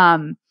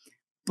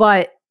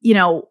 But,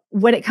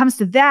 when it comes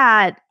to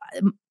that,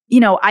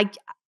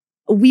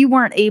 we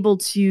weren't able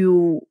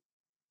to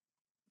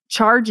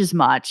charge as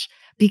much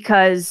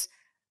because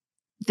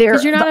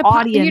you're not a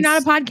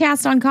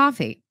podcast on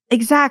coffee.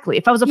 Exactly.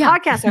 If I was a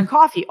podcast on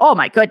coffee, oh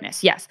my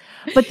goodness, yes.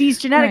 But these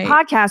genetic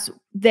podcasts,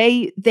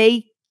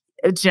 genetic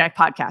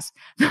podcasts,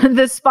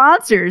 the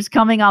sponsors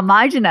coming on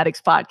my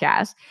genetics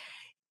podcast,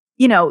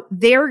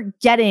 they're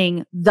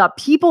getting the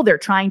people they're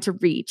trying to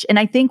reach. And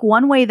I think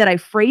one way that I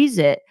phrase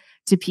it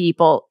to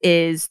people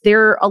is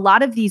a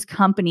lot of these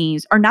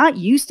companies are not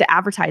used to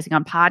advertising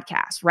on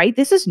podcasts, right?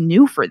 This is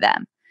new for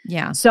them.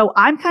 Yeah. So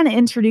I'm kind of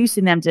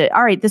introducing them to,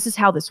 all right, this is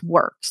how this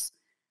works.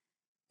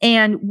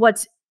 And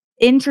what's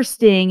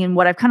interesting and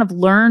what I've kind of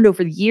learned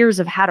over the years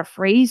of how to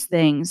phrase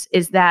things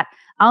is that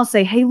I'll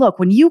say, hey, look,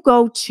 when you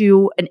go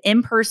to an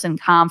in-person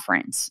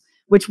conference,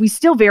 which we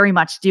still very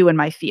much do in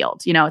my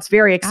field, it's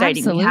very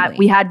exciting. Absolutely.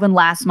 We had one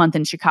last month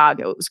in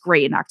Chicago. It was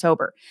great in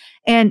October.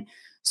 And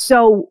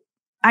so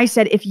I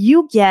said, if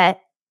you get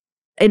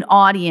an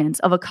audience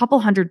of a couple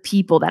hundred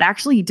people that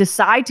actually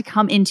decide to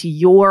come into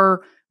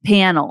your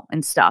panel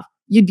and stuff,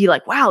 you'd be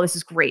like, wow, this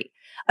is great.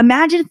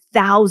 Imagine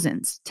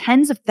thousands,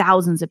 tens of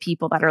thousands of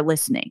people that are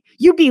listening.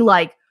 You'd be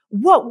like,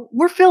 whoa,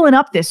 we're filling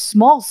up this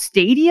small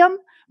stadium,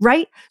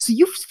 right? So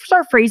you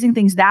start phrasing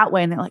things that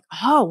way and they're like,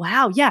 oh,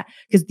 wow, yeah,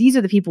 because these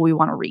are the people we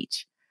want to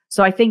reach.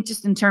 So I think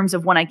just in terms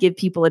of when I give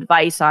people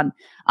advice on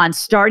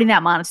starting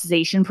that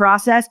monetization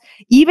process,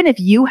 even if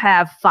you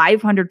have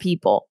 500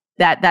 people,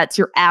 that's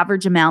your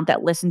average amount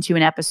that listen to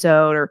an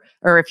episode,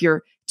 or if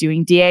you're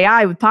doing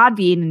DAI with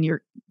Podbean and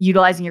you're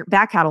utilizing your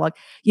back catalog,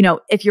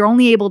 if you're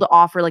only able to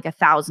offer like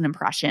 1,000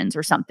 impressions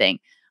or something,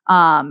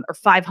 or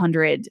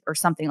 500 or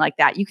something like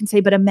that, you can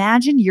say, but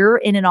imagine you're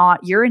in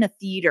a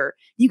theater,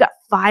 you got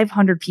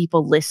 500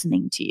 people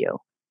listening to you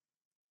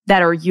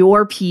that are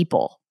your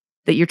people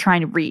that you're trying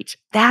to reach.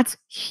 That's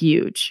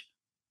huge.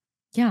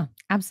 Yeah,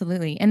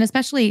 absolutely. And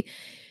especially,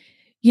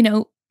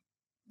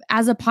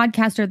 as a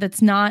podcaster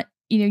that's not,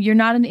 you're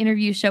not an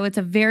interview show. It's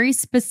a very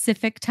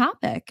specific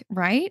topic,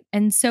 right?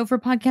 And so for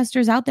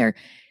podcasters out there,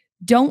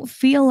 don't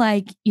feel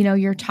like,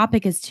 your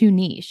topic is too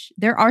niche.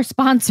 There are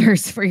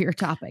sponsors for your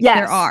topic. Yes,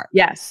 there are.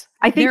 Yes.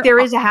 I think there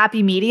is a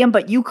happy medium,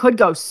 but you could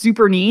go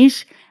super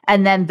niche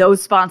and then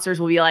those sponsors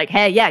will be like,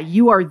 hey, yeah,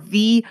 you are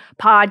the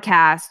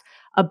podcast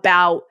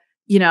about,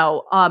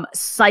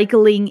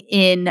 cycling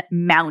in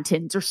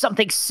mountains or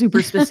something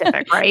super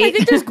specific, right? I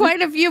think there's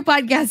quite a few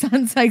podcasts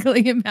on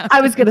cycling in mountains. I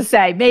was going to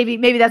say,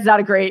 maybe that's not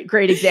a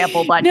great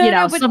example, but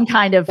some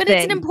kind of thing.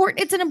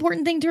 It's an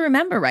important thing to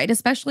remember, right?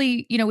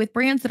 Especially, with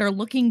brands that are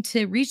looking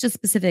to reach a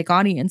specific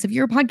audience. If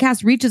your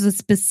podcast reaches a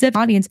specific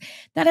audience,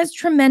 that has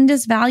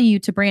tremendous value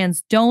to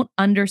brands. Don't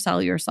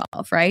undersell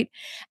yourself, right?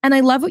 And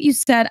I love what you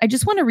said. I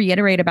just want to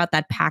reiterate about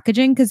that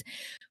packaging, because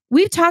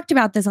we've talked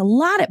about this a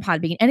lot at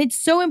Podbean, and it's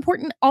so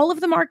important. All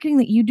of the marketing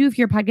that you do for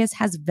your podcast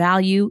has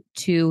value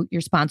to your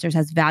sponsors,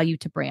 has value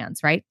to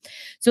brands, right?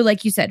 So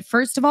like you said,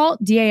 first of all,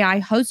 DAI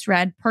Host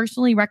Red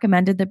personally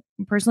recommending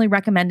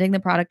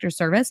the product or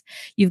service.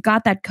 You've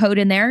got that code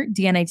in there,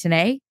 DNA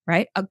Today,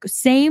 right?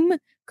 Same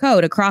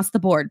code across the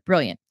board.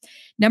 Brilliant.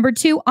 Number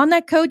 2, on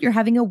that code, you're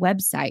having a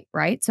website,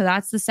 right? So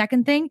that's the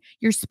second thing,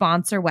 your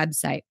sponsor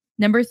website.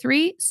 Number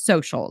 3,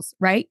 socials,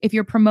 right? If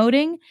you're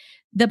promoting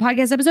the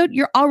podcast episode,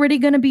 you're already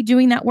going to be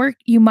doing that work.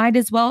 You might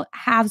as well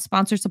have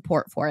sponsor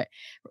support for it.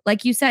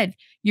 Like you said,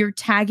 you're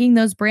tagging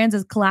those brands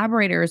as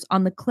collaborators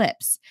on the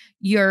clips.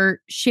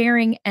 You're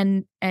sharing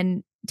and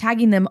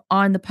tagging them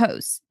on the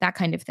posts, that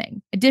kind of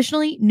thing.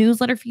 Additionally,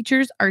 newsletter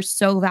features are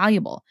so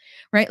valuable,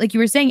 right? Like you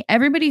were saying,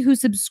 everybody who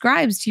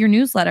subscribes to your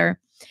newsletter,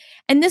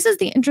 and this is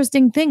the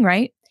interesting thing,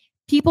 right?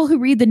 People who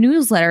read the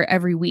newsletter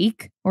every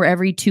week or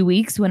every 2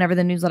 weeks, whenever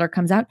the newsletter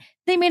comes out,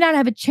 they may not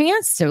have a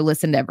chance to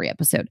listen to every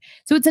episode.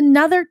 So it's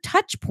another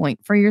touch point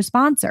for your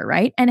sponsor,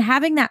 right? And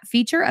having that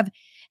feature of,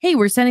 hey,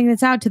 we're sending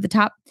this out to the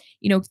top,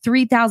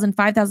 3,000,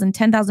 5,000,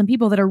 10,000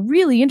 people that are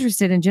really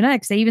interested in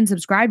genetics. They even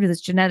subscribe to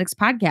this genetics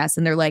podcast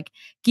and they're like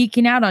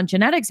geeking out on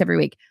genetics every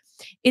week.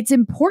 It's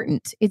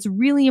important. It's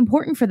really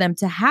important for them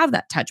to have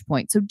that touch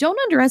point. So don't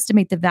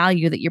underestimate the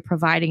value that you're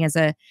providing as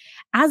a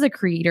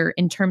creator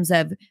in terms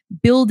of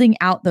building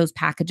out those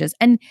packages,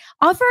 and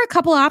offer a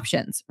couple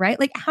options, right?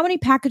 Like how many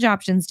package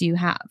options do you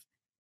have?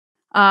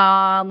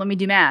 Let me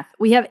do math.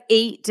 We have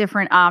 8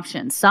 different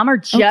options. Some are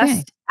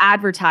just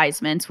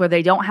advertisements where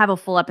they don't have a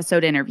full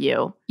episode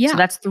interview. Yeah. So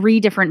that's 3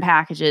 different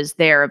packages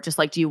there of just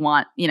like, do you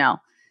want,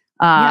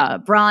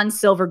 bronze,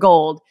 silver,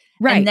 gold?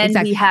 Right. And then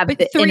exactly. we have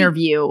the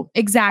interview.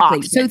 Exactly.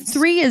 Options. So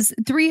 3 is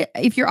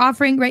if you're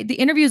offering, right, the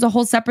interview is a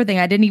whole separate thing.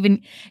 I didn't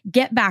even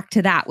get back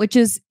to that, which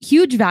is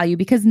huge value,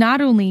 because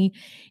not only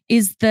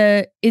is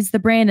the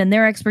brand and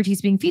their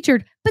expertise being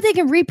featured, but they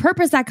can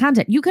repurpose that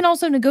content. You can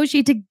also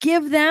negotiate to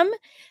give them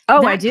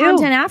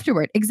content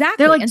afterward.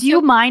 Exactly. They're like, do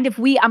you mind if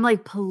I'm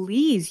like,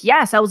 please.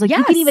 Yes. I was like,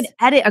 you can even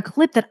edit a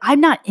clip that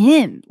I'm not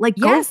in. Like,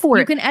 go for it.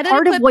 You can edit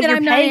Part a clip of what that you're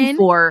I'm paying not in.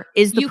 for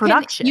is the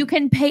production. You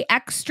can pay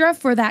extra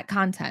for that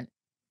content.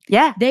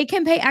 Yeah. They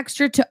can pay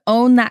extra to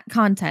own that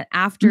content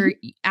after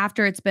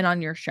it's been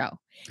on your show.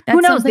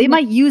 Who knows? They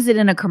might use it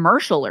in a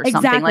commercial or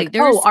something. Like,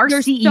 our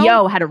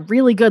CEO had a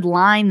really good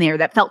line there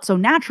that felt so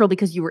natural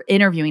because you were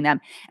interviewing them.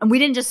 And we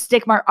didn't just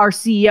stick our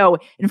CEO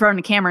in front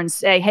of the camera and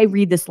say, hey,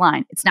 read this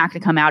line. It's not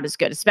going to come out as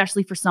good,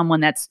 especially for someone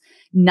that's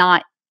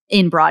not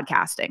in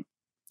broadcasting.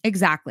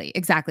 Exactly.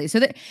 So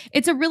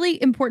it's a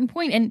really important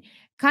point. And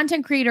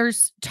content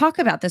creators talk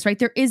about this, right?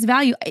 There is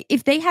value.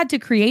 If they had to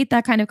create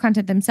that kind of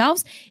content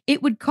themselves,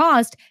 it would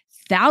cost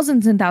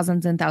thousands and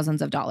thousands and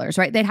thousands of dollars,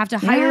 right? They'd have to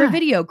hire a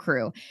video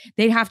crew.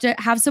 They'd have to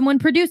have someone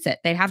produce it.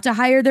 They'd have to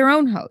hire their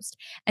own host.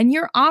 And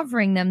you're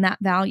offering them that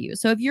value.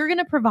 So if you're going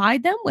to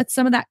provide them with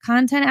some of that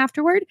content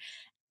afterward,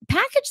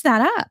 package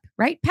that up,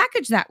 right?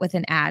 Package that with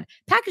an ad,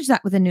 package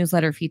that with a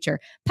newsletter feature,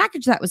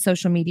 package that with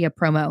social media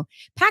promo,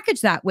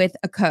 package that with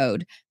a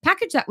code,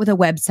 package that with a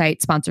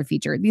website sponsor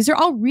feature. These are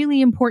all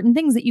really important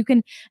things that you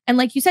can, and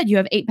like you said, you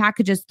have 8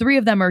 packages, 3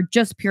 of them are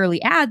just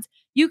purely ads.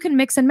 You can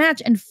mix and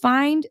match and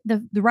find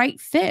the right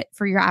fit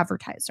for your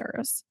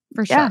advertisers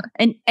for sure.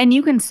 And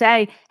you can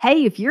say,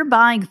 hey, if you're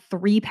buying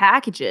 3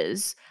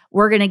 packages,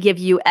 we're going to give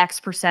you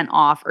X%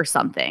 off or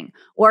something.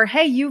 Or,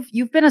 hey,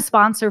 you've been a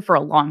sponsor for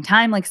a long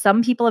time. Like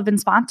some people have been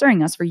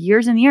sponsoring us for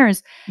years and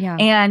years. Yeah.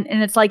 And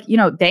it's like,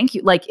 thank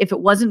you. Like if it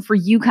wasn't for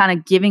you kind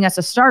of giving us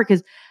a start,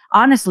 because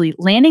honestly,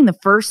 landing the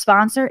first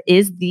sponsor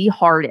is the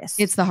hardest.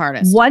 It's the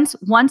hardest.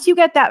 Once you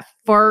get that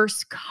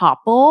first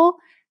couple,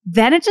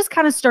 then it just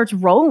kind of starts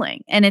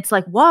rolling and it's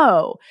like,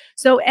 whoa.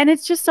 So, and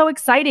it's just so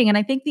exciting. And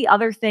I think the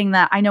other thing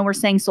that I know we're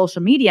saying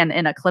social media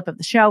in a clip of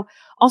the show,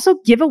 also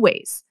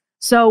giveaways.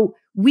 So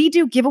we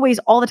do giveaways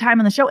all the time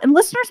on the show and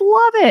listeners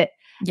love it.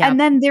 Yep. And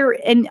then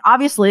and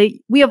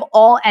obviously we have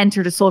all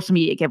entered a social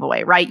media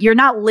giveaway, right? You're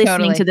not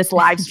listening to this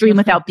live stream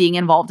without being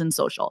involved in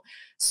social.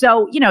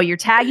 So, you're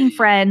tagging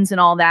friends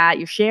and all that.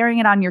 You're sharing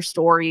it on your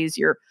stories.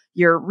 You're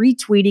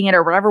retweeting it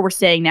or whatever we're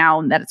saying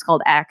now that it's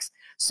called X.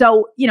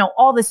 So,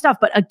 all this stuff,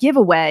 but a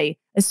giveaway,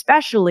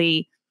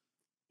 especially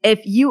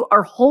if you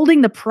are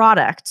holding the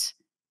product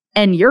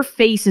and your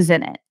face is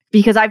in it,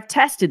 because I've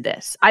tested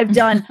this.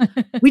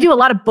 We do a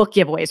lot of book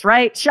giveaways,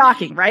 right?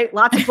 Shocking, right?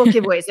 Lots of book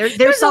giveaways.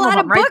 There's some of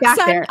them right back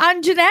there.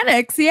 On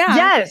genetics, yeah.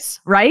 Yes,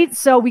 right?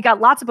 So we got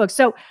lots of books.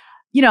 So,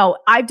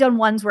 I've done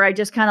ones where I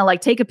just kind of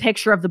like take a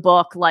picture of the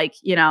book, like,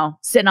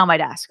 sitting on my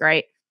desk,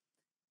 right?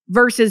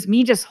 Versus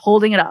me just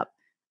holding it up.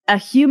 A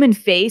human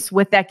face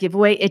with that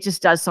giveaway, it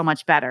just does so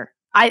much better.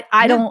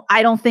 I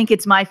don't think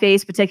it's my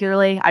face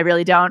particularly. I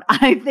really don't.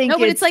 I think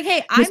but it's like,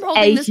 hey, I'm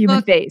holding this human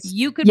book. Face.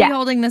 You could be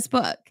holding this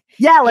book.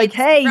 Yeah, like,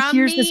 hey,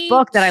 here's this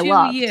book that I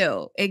love.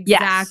 You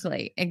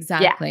exactly, yes.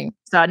 exactly. Yeah.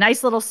 So a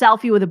nice little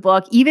selfie with a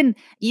book. Even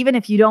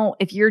if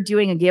you're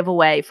doing a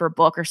giveaway for a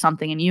book or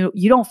something, and you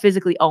don't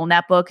physically own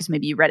that book because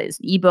maybe you read it as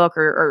an ebook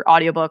or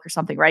audiobook or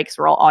something, right? Because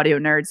we're all audio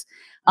nerds.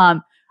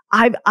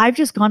 I've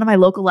just gone to my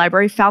local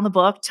library, found the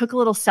book, took a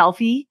little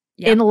selfie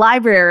in the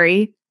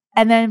library.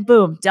 And then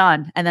boom,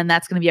 done. And then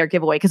that's going to be our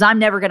giveaway because I'm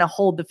never going to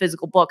hold the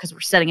physical book because we're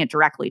sending it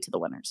directly to the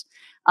winners.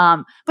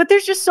 But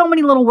there's just so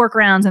many little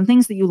workarounds and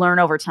things that you learn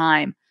over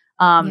time.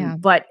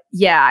 But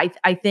yeah,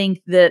 I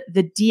think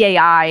the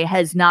DAI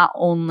has not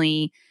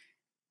only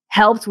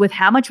helped with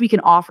how much we can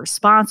offer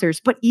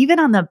sponsors, but even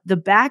on the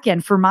back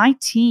end for my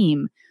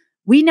team,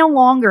 we no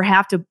longer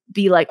have to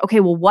be like, okay,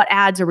 well, what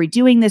ads are we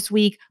doing this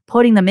week?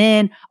 Putting them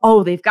in.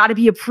 Oh, they've got to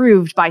be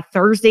approved by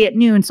Thursday at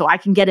noon so I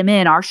can get them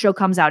in. Our show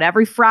comes out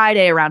every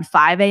Friday around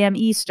 5 a.m.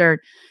 Eastern.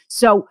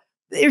 So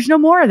there's no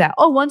more of that.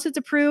 Oh, once it's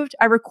approved,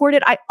 I record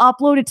it, I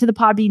upload it to the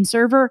Podbean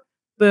server.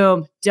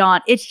 Boom,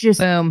 done. It's just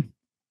boom.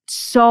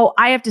 So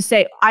I have to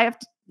say,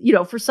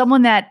 for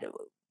someone that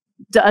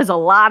does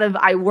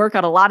I work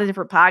on a lot of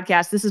different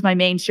podcasts. This is my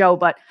main show,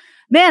 but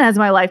man, has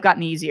my life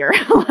gotten easier.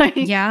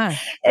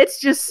 It's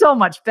just so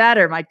much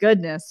better. My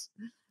goodness.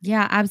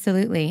 Yeah,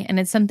 absolutely. And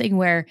it's something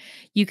where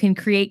you can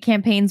create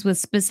campaigns with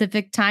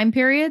specific time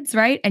periods,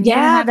 right? And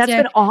that's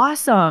been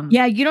awesome.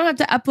 Yeah, you don't have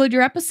to upload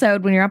your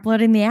episode when you're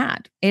uploading the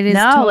ad. It is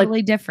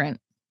totally different.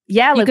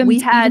 Yeah, you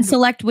can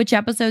select which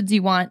episodes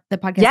you want the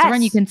podcast to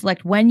run. You can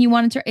select when you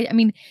want it to. I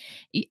mean,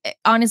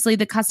 honestly,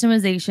 the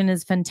customization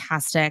is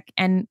fantastic.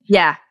 And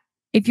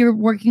if you're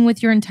working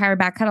with your entire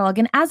back catalog,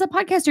 and as a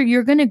podcaster,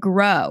 you're going to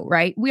grow,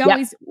 right? We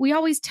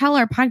always tell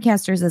our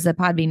podcasters as a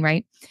Podbean,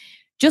 right?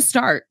 Just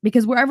start,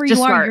 because wherever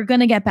you are, you're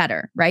going to get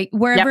better, right?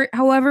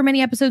 However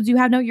many episodes you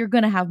have now, you're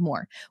going to have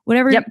more.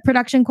 Whatever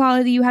production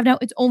quality you have now,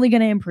 it's only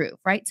going to improve,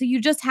 right? So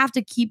you just have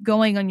to keep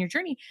going on your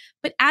journey.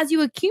 But as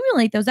you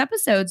accumulate those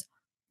episodes,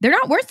 they're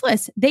not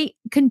worthless. They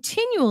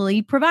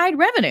continually provide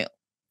revenue.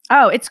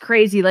 Oh, it's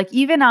crazy. Like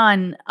even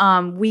on,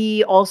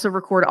 we also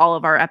record all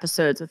of our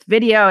episodes with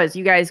video, as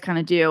you guys kind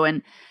of do.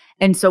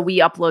 And so we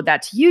upload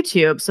that to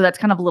YouTube. So that's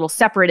kind of a little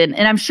separate. And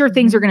I'm sure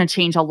things are going to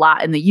change a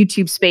lot in the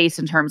YouTube space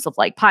in terms of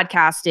like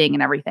podcasting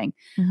and everything.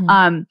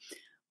 Mm-hmm.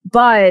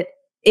 But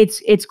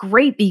it's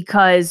great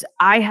because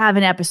I have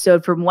an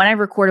episode from when I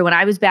recorded when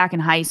I was back in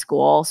high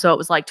school. So it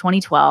was like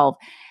 2012.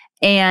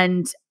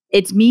 And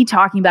it's me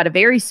talking about a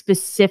very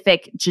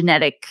specific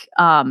genetic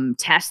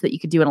test that you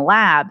could do in a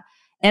lab.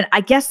 And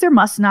I guess there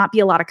must not be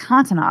a lot of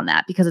content on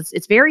that because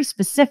it's very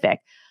specific.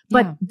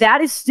 But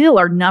that is still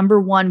our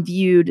 #1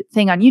 viewed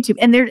thing on YouTube.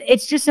 And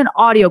it's just an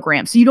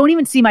audiogram. So you don't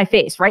even see my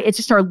face, right? It's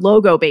just our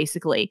logo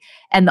basically.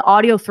 And the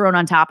audio thrown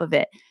on top of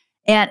it.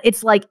 And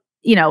it's like,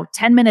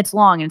 10 minutes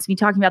long. And it's me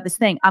talking about this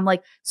thing. I'm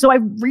like, so I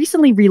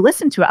recently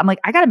re-listened to it. I'm like,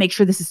 I got to make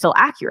sure this is still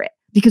accurate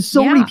because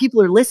so many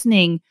people are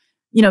listening,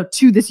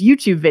 to this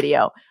YouTube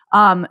video.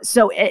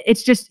 So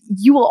it's just,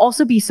 you will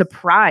also be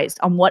surprised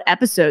on what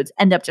episodes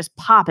end up just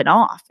popping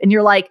off. And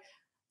you're like,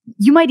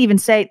 you might even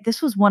say,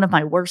 this was one of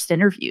my worst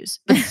interviews,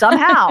 but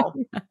somehow,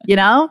 you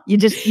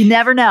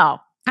never know.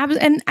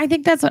 And I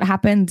think that's what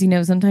happens.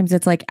 Sometimes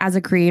it's like, as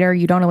a creator,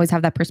 you don't always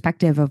have that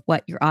perspective of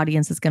what your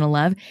audience is going to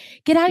love.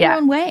 Get out of your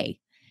own way.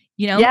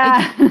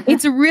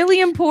 It's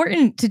really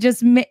important to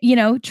just,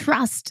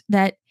 trust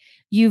that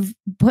you've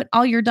put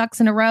all your ducks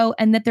in a row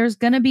and that there's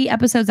going to be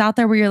episodes out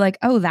there where you're like,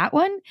 oh, that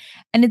one.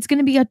 And it's going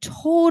to be a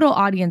total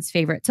audience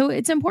favorite. So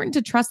it's important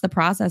to trust the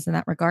process in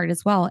that regard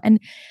as well. And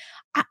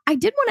I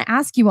did want to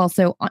ask you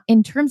also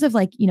in terms of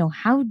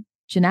how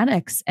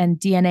genetics and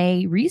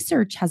DNA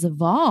research has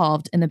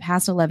evolved in the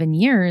past 11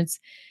 years.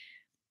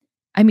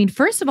 I mean,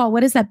 first of all,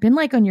 what has that been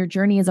like on your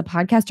journey as a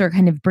podcaster,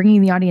 kind of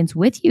bringing the audience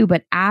with you?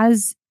 But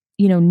as,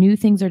 new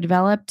things are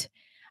developed,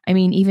 I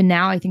mean, even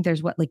now, I think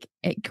there's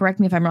correct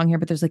me if I'm wrong here,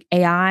 but there's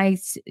AI,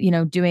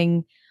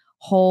 doing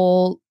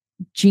whole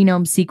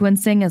genome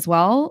sequencing as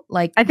well.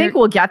 I think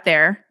we'll get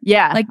there.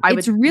 Yeah.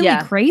 It's really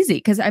crazy.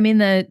 Cause I mean,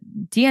 the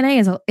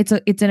DNA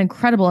it's an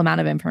incredible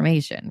amount of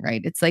information,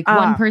 right? It's like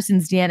one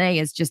person's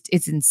DNA is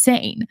it's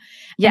insane.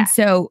 Yeah. And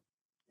so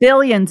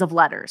billions of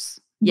letters.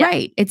 Yeah.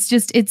 Right.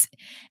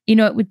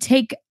 It would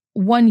take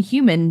one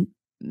human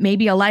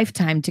maybe a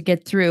lifetime to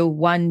get through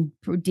one.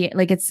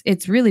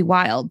 It's really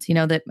wild,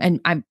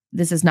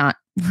 this is not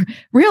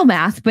real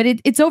math, but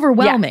it's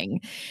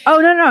overwhelming. Yeah.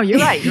 Oh, no, you're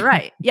right. You're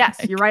right.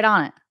 Yes, you're right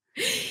on it.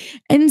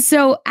 And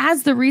so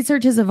as the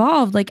research has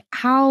evolved,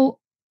 how,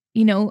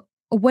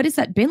 what has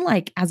that been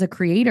like as a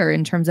creator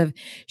in terms of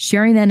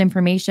sharing that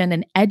information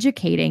and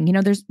educating?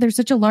 There's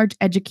such a large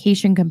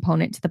education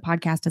component to the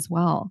podcast as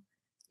well.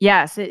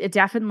 Yes, it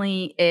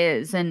definitely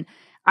is. And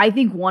I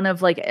think one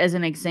of as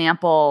an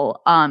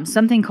example,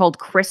 something called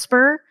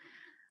CRISPR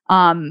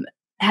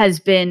has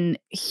been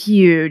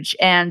huge.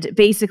 And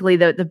basically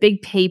the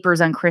big papers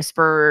on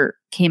CRISPR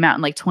came out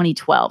in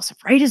 2012. So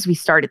right as we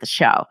started the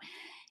show.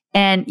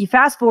 And you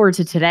fast forward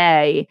to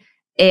today,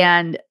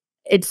 and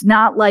it's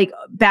not like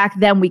back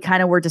then we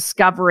kind of were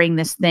discovering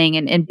this thing.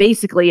 And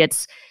basically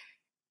it's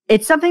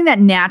something that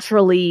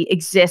naturally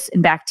exists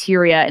in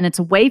bacteria. And it's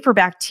a way for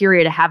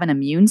bacteria to have an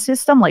immune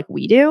system like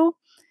we do.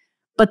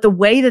 But the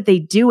way that they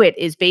do it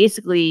is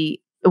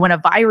basically when a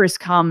virus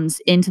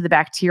comes into the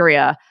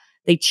bacteria,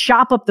 they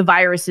chop up the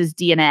virus's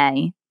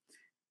DNA,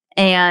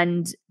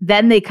 and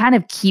then they kind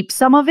of keep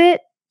some of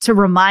it to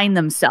remind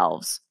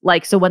themselves.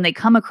 So when they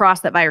come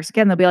across that virus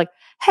again, they'll be like,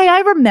 hey,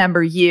 I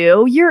remember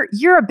you.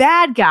 You're a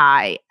bad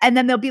guy. And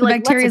then they'll be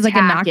bacteria is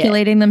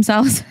inoculating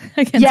themselves.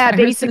 Yeah,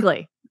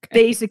 basically. Okay.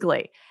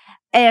 Basically.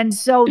 And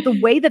so the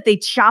way that they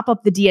chop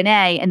up the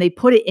DNA and they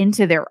put it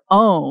into their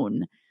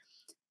own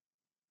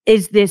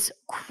is this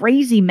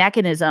crazy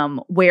mechanism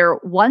where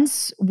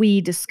once we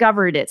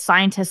discovered it,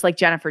 scientists like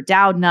Jennifer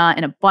Doudna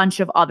and a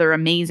bunch of other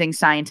amazing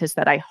scientists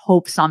that I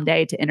hope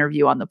someday to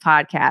interview on the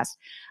podcast,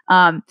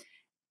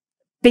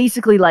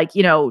 basically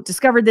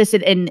discovered this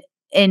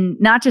and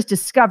not just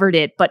discovered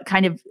it, but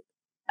kind of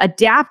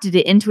adapted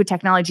it into a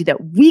technology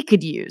that we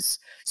could use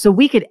so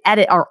we could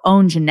edit our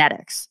own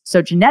genetics.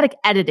 So genetic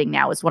editing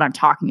now is what I'm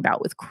talking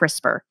about with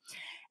CRISPR.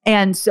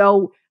 And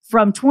so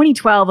from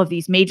 2012 of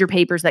these major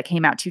papers that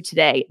came out to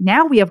today,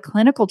 now we have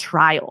clinical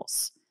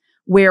trials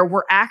where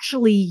we're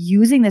actually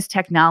using this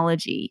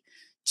technology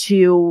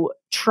to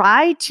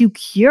try to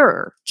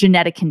cure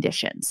genetic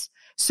conditions.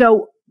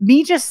 So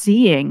me just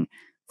seeing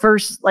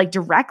first,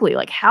 directly,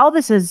 how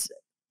this has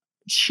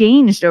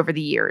changed over the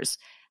years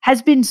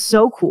has been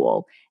so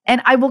cool.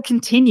 And I will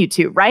continue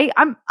to, right?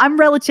 I'm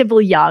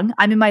relatively young.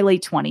 I'm in my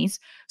late 20s.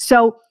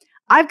 So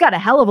I've got a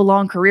hell of a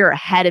long career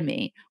ahead of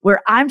me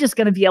where I'm just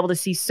going to be able to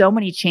see so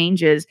many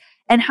changes.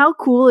 And how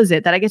cool is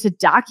it that I get to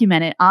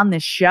document it on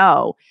this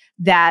show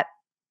that,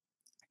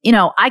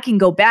 I can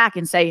go back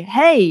and say,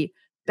 hey,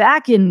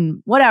 back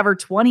in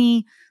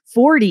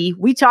 2040,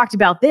 we talked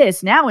about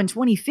this. Now in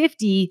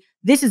 2050,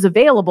 this is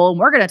available. And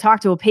we're going to talk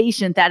to a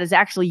patient that has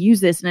actually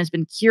used this and has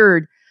been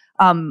cured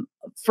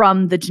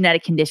from the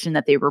genetic condition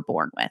that they were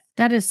born with.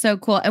 That is so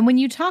cool. And when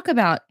you talk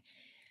about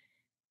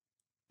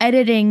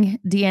editing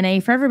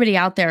DNA, for everybody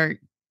out there,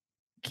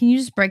 can you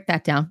just break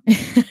that down?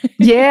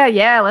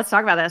 Yeah. Let's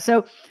talk about that.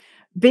 So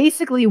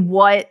basically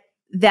what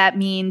that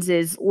means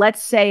is,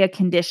 let's say a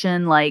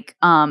condition like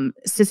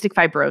cystic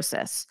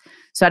fibrosis.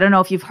 So I don't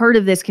know if you've heard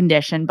of this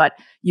condition, but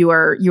you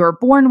are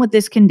born with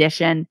this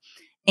condition,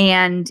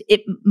 and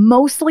it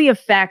mostly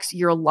affects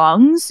your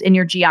lungs and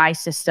your GI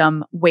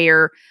system,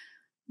 where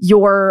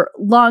your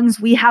lungs,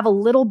 we have a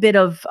little bit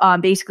of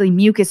basically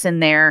mucus in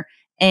there.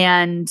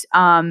 And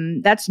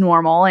that's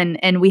normal.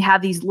 And we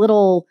have these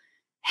little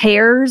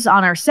hairs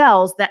on our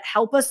cells that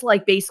help us,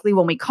 basically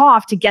when we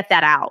cough, to get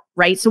that out,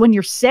 right? So when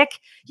you're sick,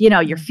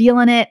 you're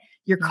feeling it,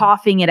 you're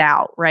coughing it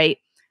out, right?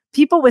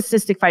 People with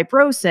cystic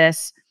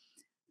fibrosis,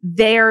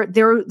 they're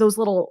those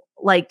little,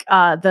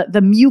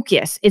 the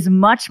mucus is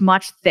much,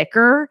 much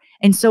thicker.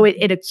 And so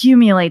it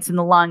accumulates in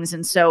the lungs.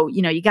 And so,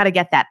 you got to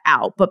get that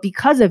out. But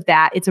because of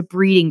that, it's a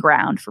breeding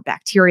ground for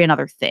bacteria and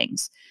other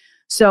things.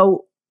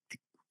 So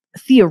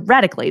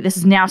theoretically, this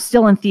is now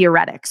still in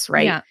theoretics,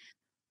 right? Yeah.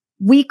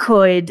 We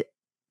could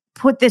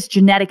put this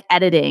genetic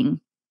editing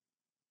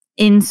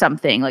in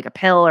something like a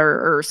pill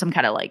or some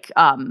kind of like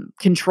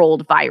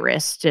controlled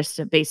virus, just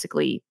to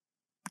basically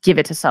give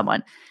it to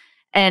someone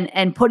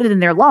and put it in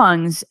their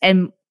lungs.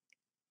 And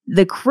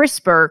the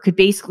CRISPR could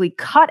basically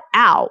cut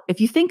out, if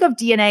you think of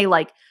DNA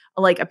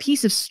like a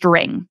piece of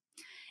string,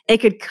 it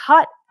could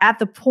cut at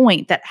the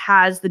point that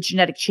has the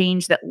genetic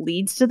change that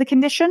leads to the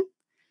condition.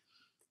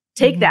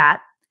 Take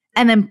that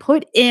and then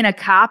put in a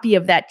copy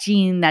of that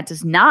gene that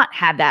does not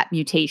have that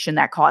mutation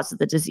that causes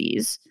the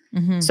disease.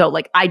 So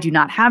like I do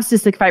not have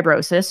cystic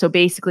fibrosis. So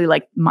basically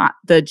like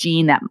the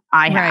gene that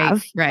I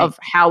have of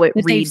how it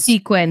reads. They've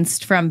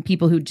sequenced from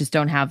people who just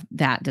don't have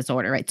that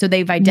disorder, right? So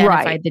they've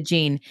identified the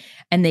gene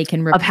and they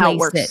can replace of how it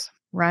works. It.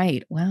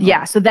 Right. Wow.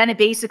 Yeah. So then it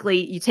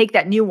basically, you take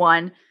that new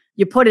one,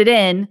 you put it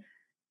in,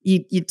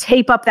 you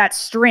tape up that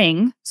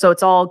string so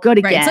it's all good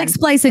again. Right. It's like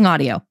splicing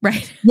audio,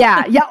 right?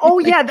 Yeah. Yeah. Oh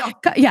yeah.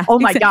 Yeah. Oh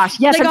my gosh.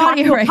 Yes. Like I'm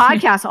talking to a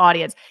podcast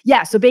audience.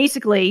 Yeah. So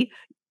basically,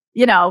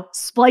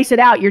 splice it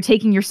out. You're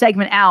taking your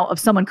segment out of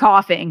someone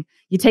coughing.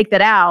 You take that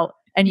out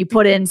and you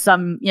put in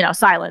some,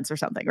 silence or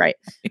something, right?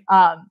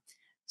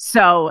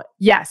 So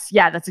yes,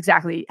 yeah, that's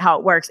exactly how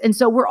it works. And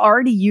so we're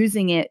already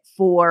using it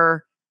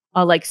for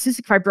like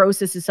cystic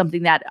fibrosis is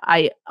something that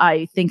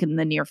I think in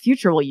the near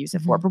future we'll use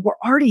it for, but we're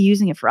already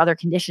using it for other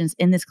conditions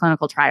in this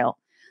clinical trial.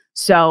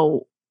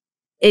 So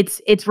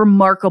it's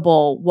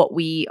remarkable what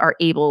we are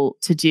able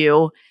to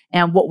do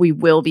and what we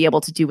will be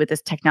able to do with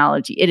this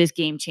technology. It is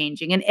game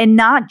changing, and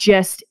not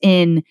just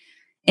in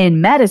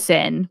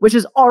medicine, which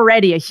is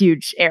already a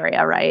huge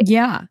area, right?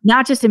 Yeah.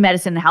 Not just in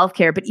medicine and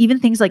healthcare, but even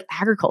things like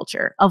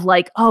agriculture of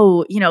like,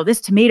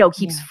 this tomato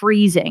keeps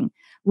freezing.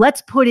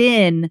 Let's put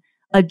in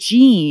a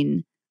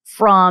gene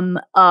from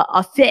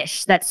a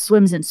fish that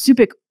swims in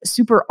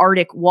super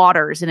Arctic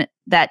waters, and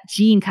that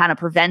gene kind of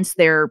prevents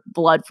their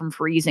blood from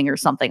freezing or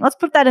something. Let's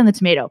put that in the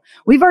tomato.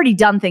 We've already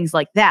done things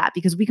like that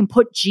because we can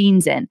put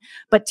genes in,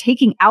 but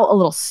taking out a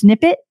little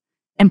snippet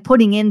and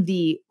putting in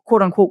the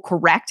quote unquote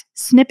correct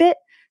snippet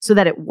so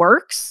that it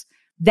works,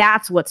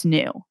 that's what's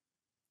new.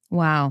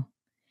 Wow.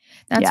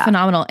 That's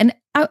phenomenal. And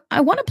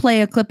I want to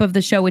play a clip of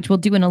the show, which we'll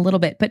do in a little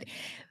bit, but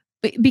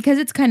because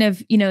it's kind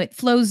of, it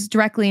flows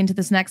directly into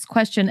this next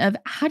question of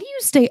how do you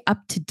stay up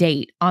to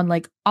date on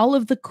like all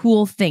of the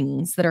cool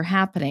things that are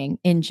happening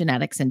in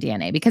genetics and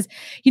DNA? Because,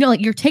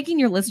 like you're taking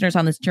your listeners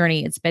on this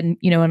journey. It's been,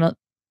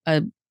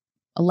 a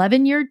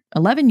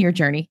 11-year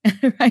journey,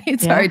 right? Yeah.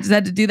 Sorry, I just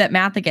had to do that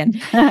math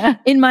again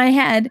in my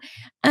head.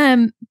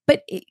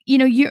 But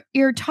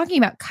you're talking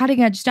about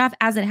cutting edge stuff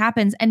as it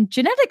happens, and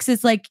genetics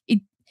is like,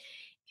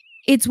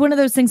 it's one of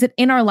those things that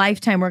in our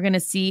lifetime, we're going to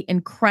see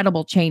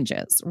incredible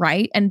changes,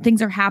 right? And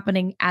things are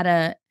happening at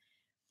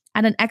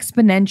an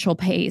exponential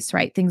pace,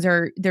 right?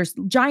 There's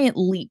giant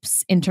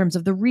leaps in terms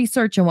of the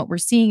research and what we're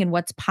seeing and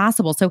what's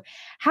possible. So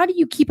how do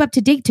you keep up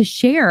to date to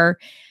share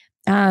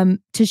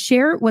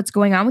what's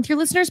going on with your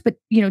listeners, but,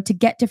 to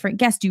get different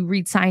guests? Do you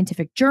read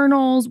scientific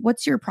journals?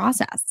 What's your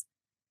process?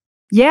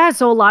 Yeah,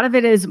 so a lot of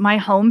it is my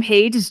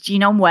homepage is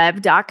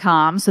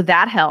genomeweb.com. So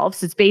that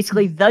helps. It's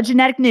basically the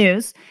genetic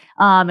news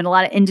and a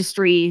lot of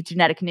industry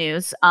genetic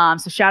news.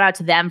 So shout out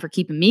to them for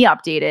keeping me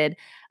updated.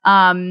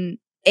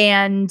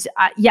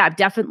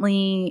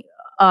 Definitely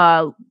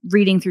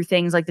reading through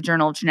things like the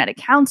Journal of Genetic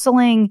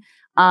Counseling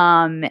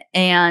and,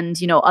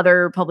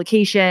 other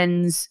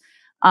publications,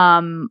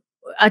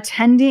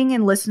 attending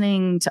and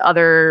listening to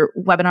other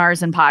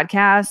webinars and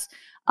podcasts.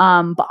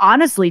 But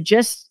honestly,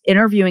 just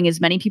interviewing as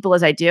many people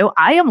as I do,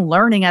 I am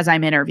learning as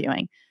I'm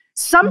interviewing.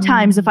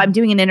 Sometimes if I'm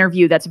doing an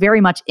interview that's very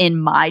much in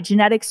my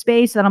genetic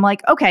space, then I'm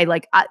like, okay,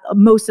 like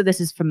most of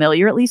this is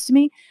familiar, at least to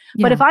me.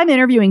 Yeah. But if I'm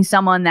interviewing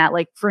someone that,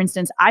 like, for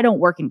instance, I don't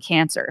work in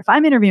cancer. If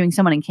I'm interviewing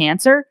someone in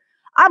cancer,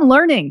 I'm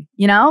learning,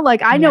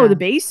 like I know the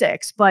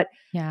basics, but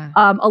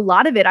a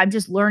lot of it I'm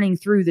just learning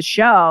through the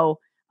show.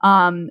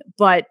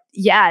 But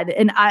yeah,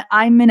 and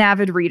I'm an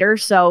avid reader,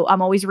 so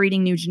I'm always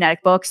reading new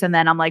genetic books. And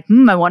then I'm like,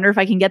 I wonder if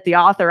I can get the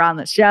author on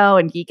the show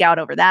and geek out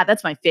over that.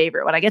 That's my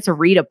favorite, when I get to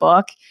read a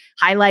book,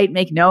 highlight,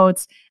 make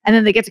notes, and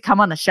then they get to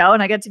come on the show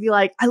and I get to be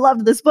like, I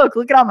loved this book.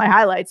 Look at all my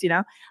highlights,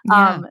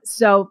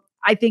 So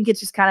I think it's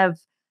just kind of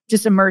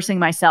just immersing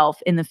myself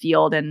in the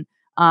field and,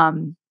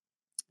 and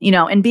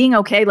being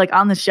okay, like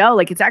on the show,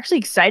 like it's actually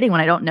exciting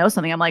when I don't know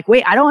something. I'm like,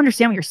 wait, I don't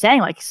understand what you're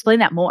saying. Like, explain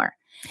that more.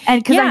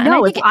 And because I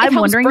know if I'm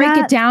wondering, break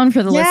it down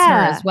for the listener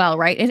as well,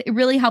 right? It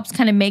really helps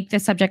kind of make the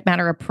subject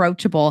matter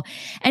approachable.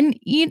 And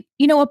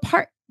a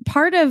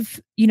part of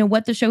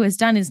what the show has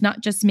done is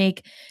not just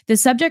make the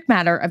subject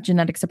matter of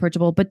genetics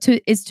approachable, but to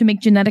make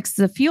genetics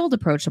as a field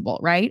approachable,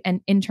 right?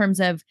 And in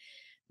terms of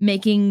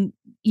making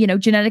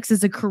genetics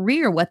as a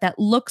career, what that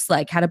looks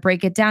like, how to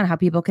break it down, how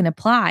people can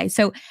apply.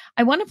 So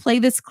I want to play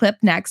this clip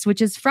next,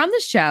 which is from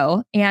the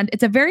show, and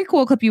it's a very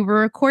cool clip. You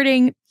were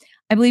recording,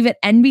 I believe,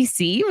 at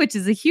NBC, which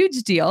is a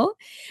huge deal.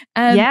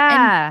 And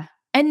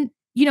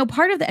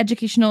part of the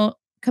educational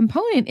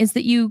component is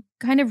that you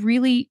kind of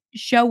really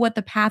show what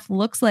the path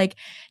looks like,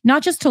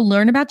 not just to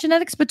learn about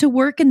genetics, but to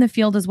work in the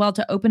field as well,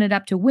 to open it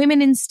up to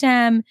women in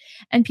STEM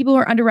and people who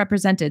are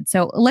underrepresented.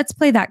 So let's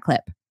play that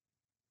clip.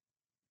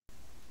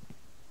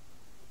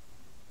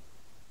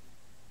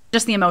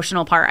 Just the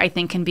emotional part, I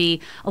think, can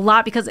be a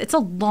lot because it's a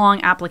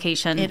long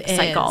application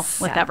cycle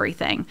with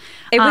everything.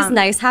 It was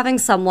nice having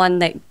someone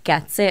that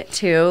gets it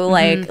too.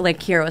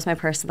 Like Kira was my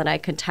person that I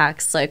could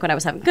text. Like when I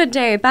was having a good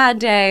day, bad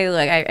day.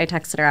 Like I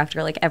texted her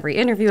after like every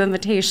interview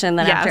invitation,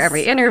 then after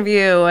every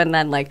interview, and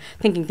then like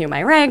thinking through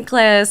my rank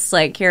list.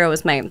 Like Kira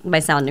was my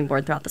sounding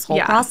board throughout this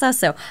whole process.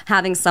 So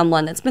having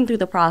someone that's been through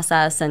the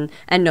process and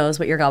knows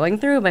what you're going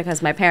through,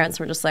 because my parents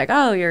were just like,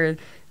 oh,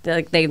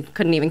 they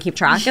couldn't even keep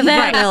track of it.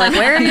 And they're like,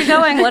 where are you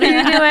going? What are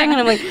you doing? And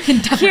I'm like,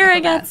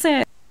 Kira gets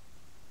it.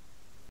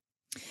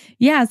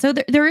 Yeah. So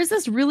there is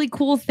this really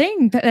cool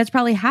thing that's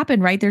probably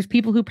happened, right? There's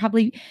people who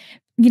probably,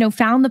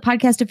 found the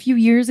podcast a few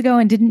years ago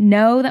and didn't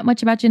know that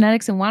much about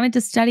genetics and wanted to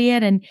study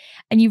it. And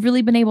you've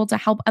really been able to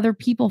help other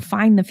people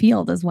find the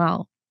field as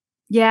well.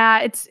 Yeah,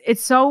 it's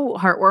so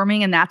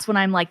heartwarming. And that's when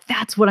I'm like,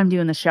 that's what I'm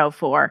doing the show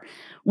for.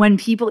 When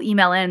people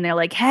email in, they're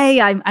like,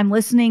 hey, I'm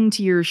listening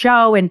to your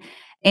show and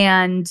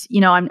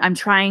I'm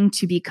trying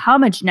to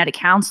become a genetic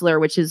counselor,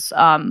 which is,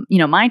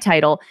 my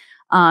title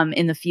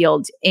in the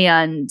field.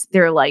 And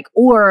they're like,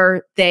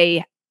 or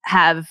they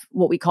have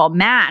what we call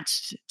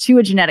matched to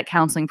a genetic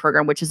counseling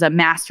program, which is a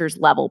master's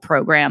level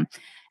program.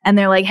 And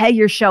they're like, hey,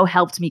 your show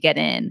helped me get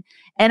in.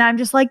 And I'm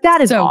just like,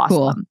 that is so awesome.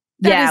 Cool.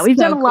 Yeah, we've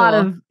done a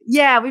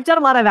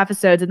lot of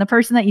episodes. And the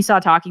person that you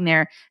saw talking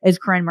there is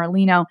Corinne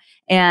Marlino.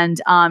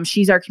 And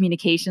she's our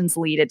communications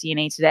lead at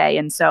DNA Today.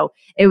 And so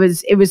it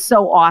was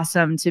so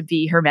awesome to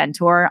be her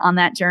mentor on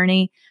that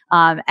journey.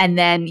 And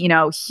then,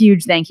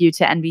 huge thank you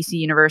to NBC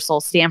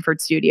Universal Stanford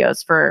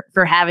Studios for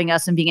having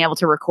us and being able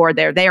to record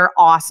there. They are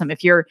awesome.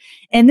 If you're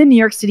in the New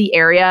York City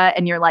area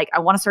and you're like, I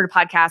want to start a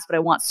podcast, but I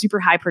want super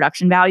high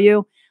production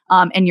value.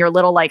 And you're a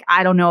little like,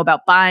 I don't know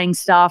about buying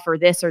stuff or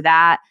this or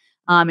that.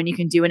 And you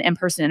can do an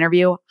in-person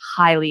interview,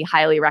 highly,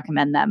 highly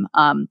recommend them.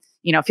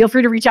 Feel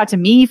free to reach out to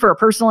me for a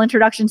personal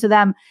introduction to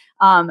them.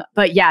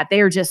 But yeah,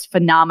 they are just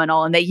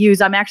phenomenal. And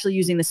I'm actually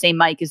using the same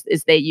mic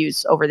as they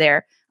use over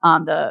there.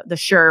 The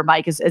Shure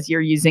mic as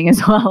you're using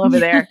as well over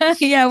there.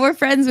 Yeah, we're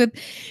friends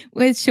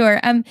with Shure.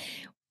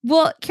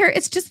 Well, Kira,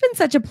 it's just been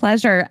such a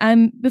pleasure.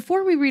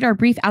 Before we read our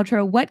brief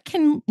outro, what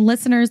can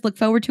listeners look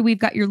forward to? We've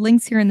got your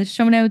links here in the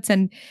show notes.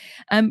 And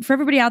for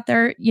everybody out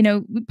there,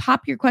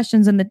 pop your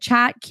questions in the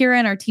chat. Kira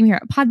and our team here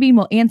at Podbean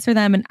will answer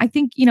them. And I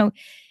think,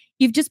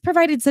 you've just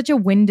provided such a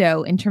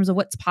window in terms of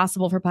what's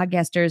possible for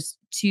podcasters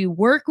to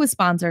work with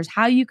sponsors,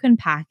 how you can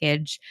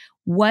package,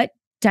 what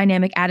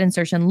dynamic ad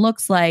insertion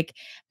looks like,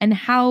 and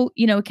how,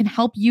 it can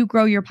help you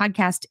grow your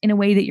podcast in a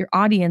way that your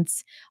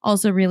audience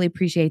also really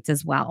appreciates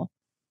as well.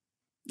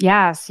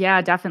 Yes.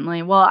 Yeah,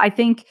 definitely. Well, I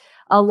think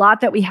a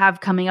lot that we have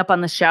coming up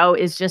on the show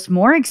is just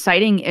more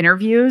exciting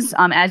interviews.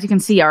 As you can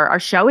see, our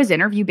show is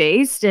interview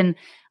based, and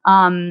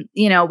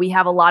we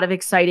have a lot of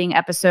exciting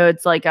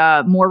episodes, like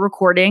more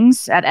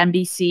recordings at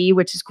NBC,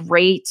 which is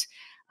great.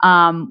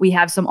 We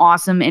have some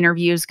awesome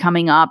interviews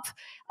coming up.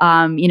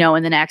 In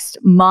the next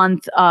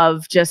month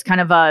of just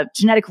kind of a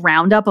genetic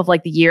roundup of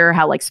like the year,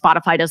 how like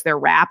Spotify does their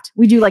Wrapped.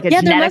 We do like a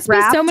genetic there must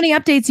Wrapped. Be so many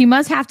updates. You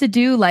must have to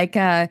do like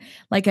a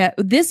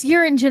this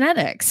year in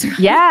genetics. Right?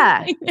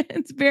 Yeah,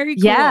 it's very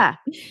cool. Yeah,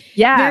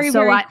 very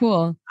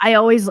cool. I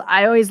always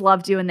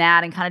love doing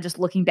that and kind of just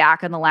looking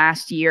back on the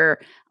last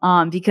year,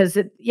 because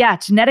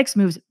genetics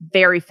moves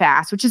very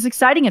fast, which is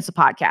exciting. It's a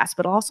podcast,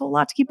 but also a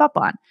lot to keep up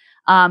on.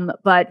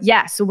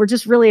 So we're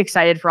just really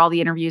excited for all the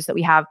interviews that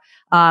we have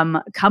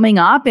coming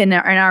up, and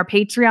our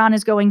Patreon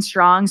is going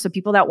strong. So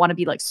people that want to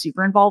be like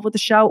super involved with the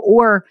show,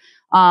 or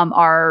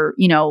are,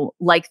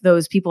 like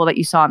those people that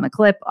you saw in the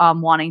clip,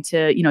 wanting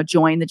to,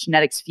 join the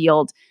genetics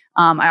field.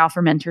 I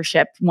offer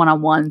mentorship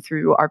one-on-one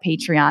through our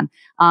Patreon.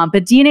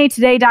 But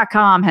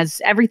DNAtoday.com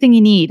has everything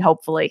you need,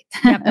 hopefully.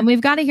 Yep, and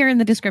we've got it here in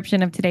the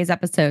description of today's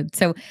episode.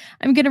 So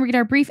I'm going to read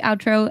our brief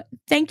outro.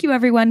 Thank you,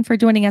 everyone, for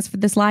joining us for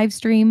this live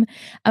stream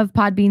of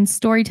Podbean's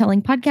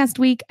Storytelling Podcast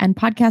Week and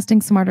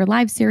Podcasting Smarter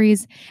live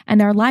series,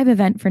 and our live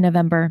event for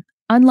November,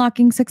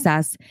 Unlocking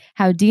Success,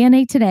 How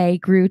DNA Today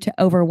Grew to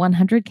Over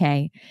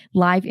 100K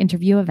live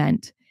interview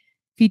event,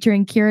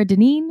 featuring Kira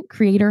Dineen,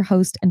 creator,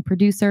 host, and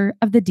producer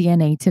of the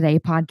DNA Today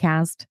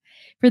podcast.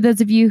 For those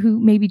of you who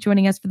may be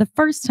joining us for the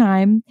first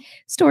time,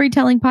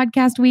 Storytelling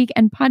Podcast Week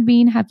and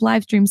Podbean have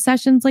live stream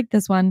sessions like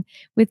this one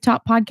with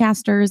top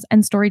podcasters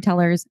and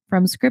storytellers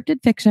from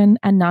scripted fiction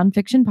and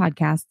nonfiction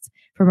podcasts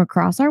from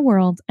across our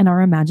world and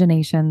our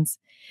imaginations.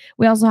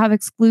 We also have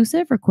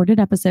exclusive recorded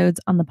episodes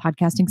on the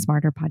Podcasting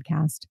Smarter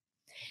podcast.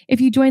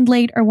 If you joined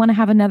late or want to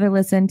have another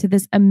listen to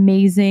this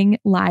amazing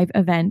live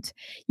event,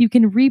 you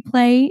can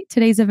replay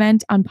today's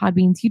event on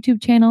Podbean's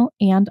YouTube channel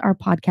and our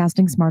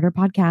Podcasting Smarter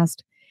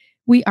podcast.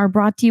 We are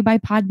brought to you by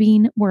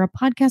Podbean. We're a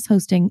podcast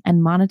hosting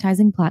and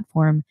monetizing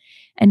platform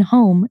and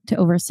home to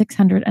over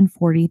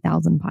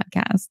 640,000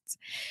 podcasts.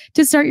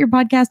 To start your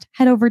podcast,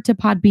 head over to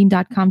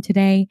podbean.com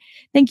today.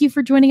 Thank you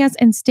for joining us,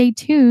 and stay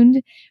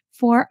tuned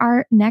for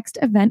our next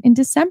event in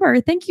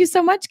December. Thank you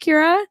so much,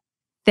 Kira.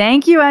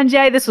 Thank you,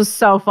 NJ. This was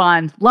so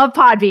fun. Love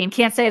Podbean.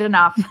 Can't say it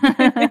enough.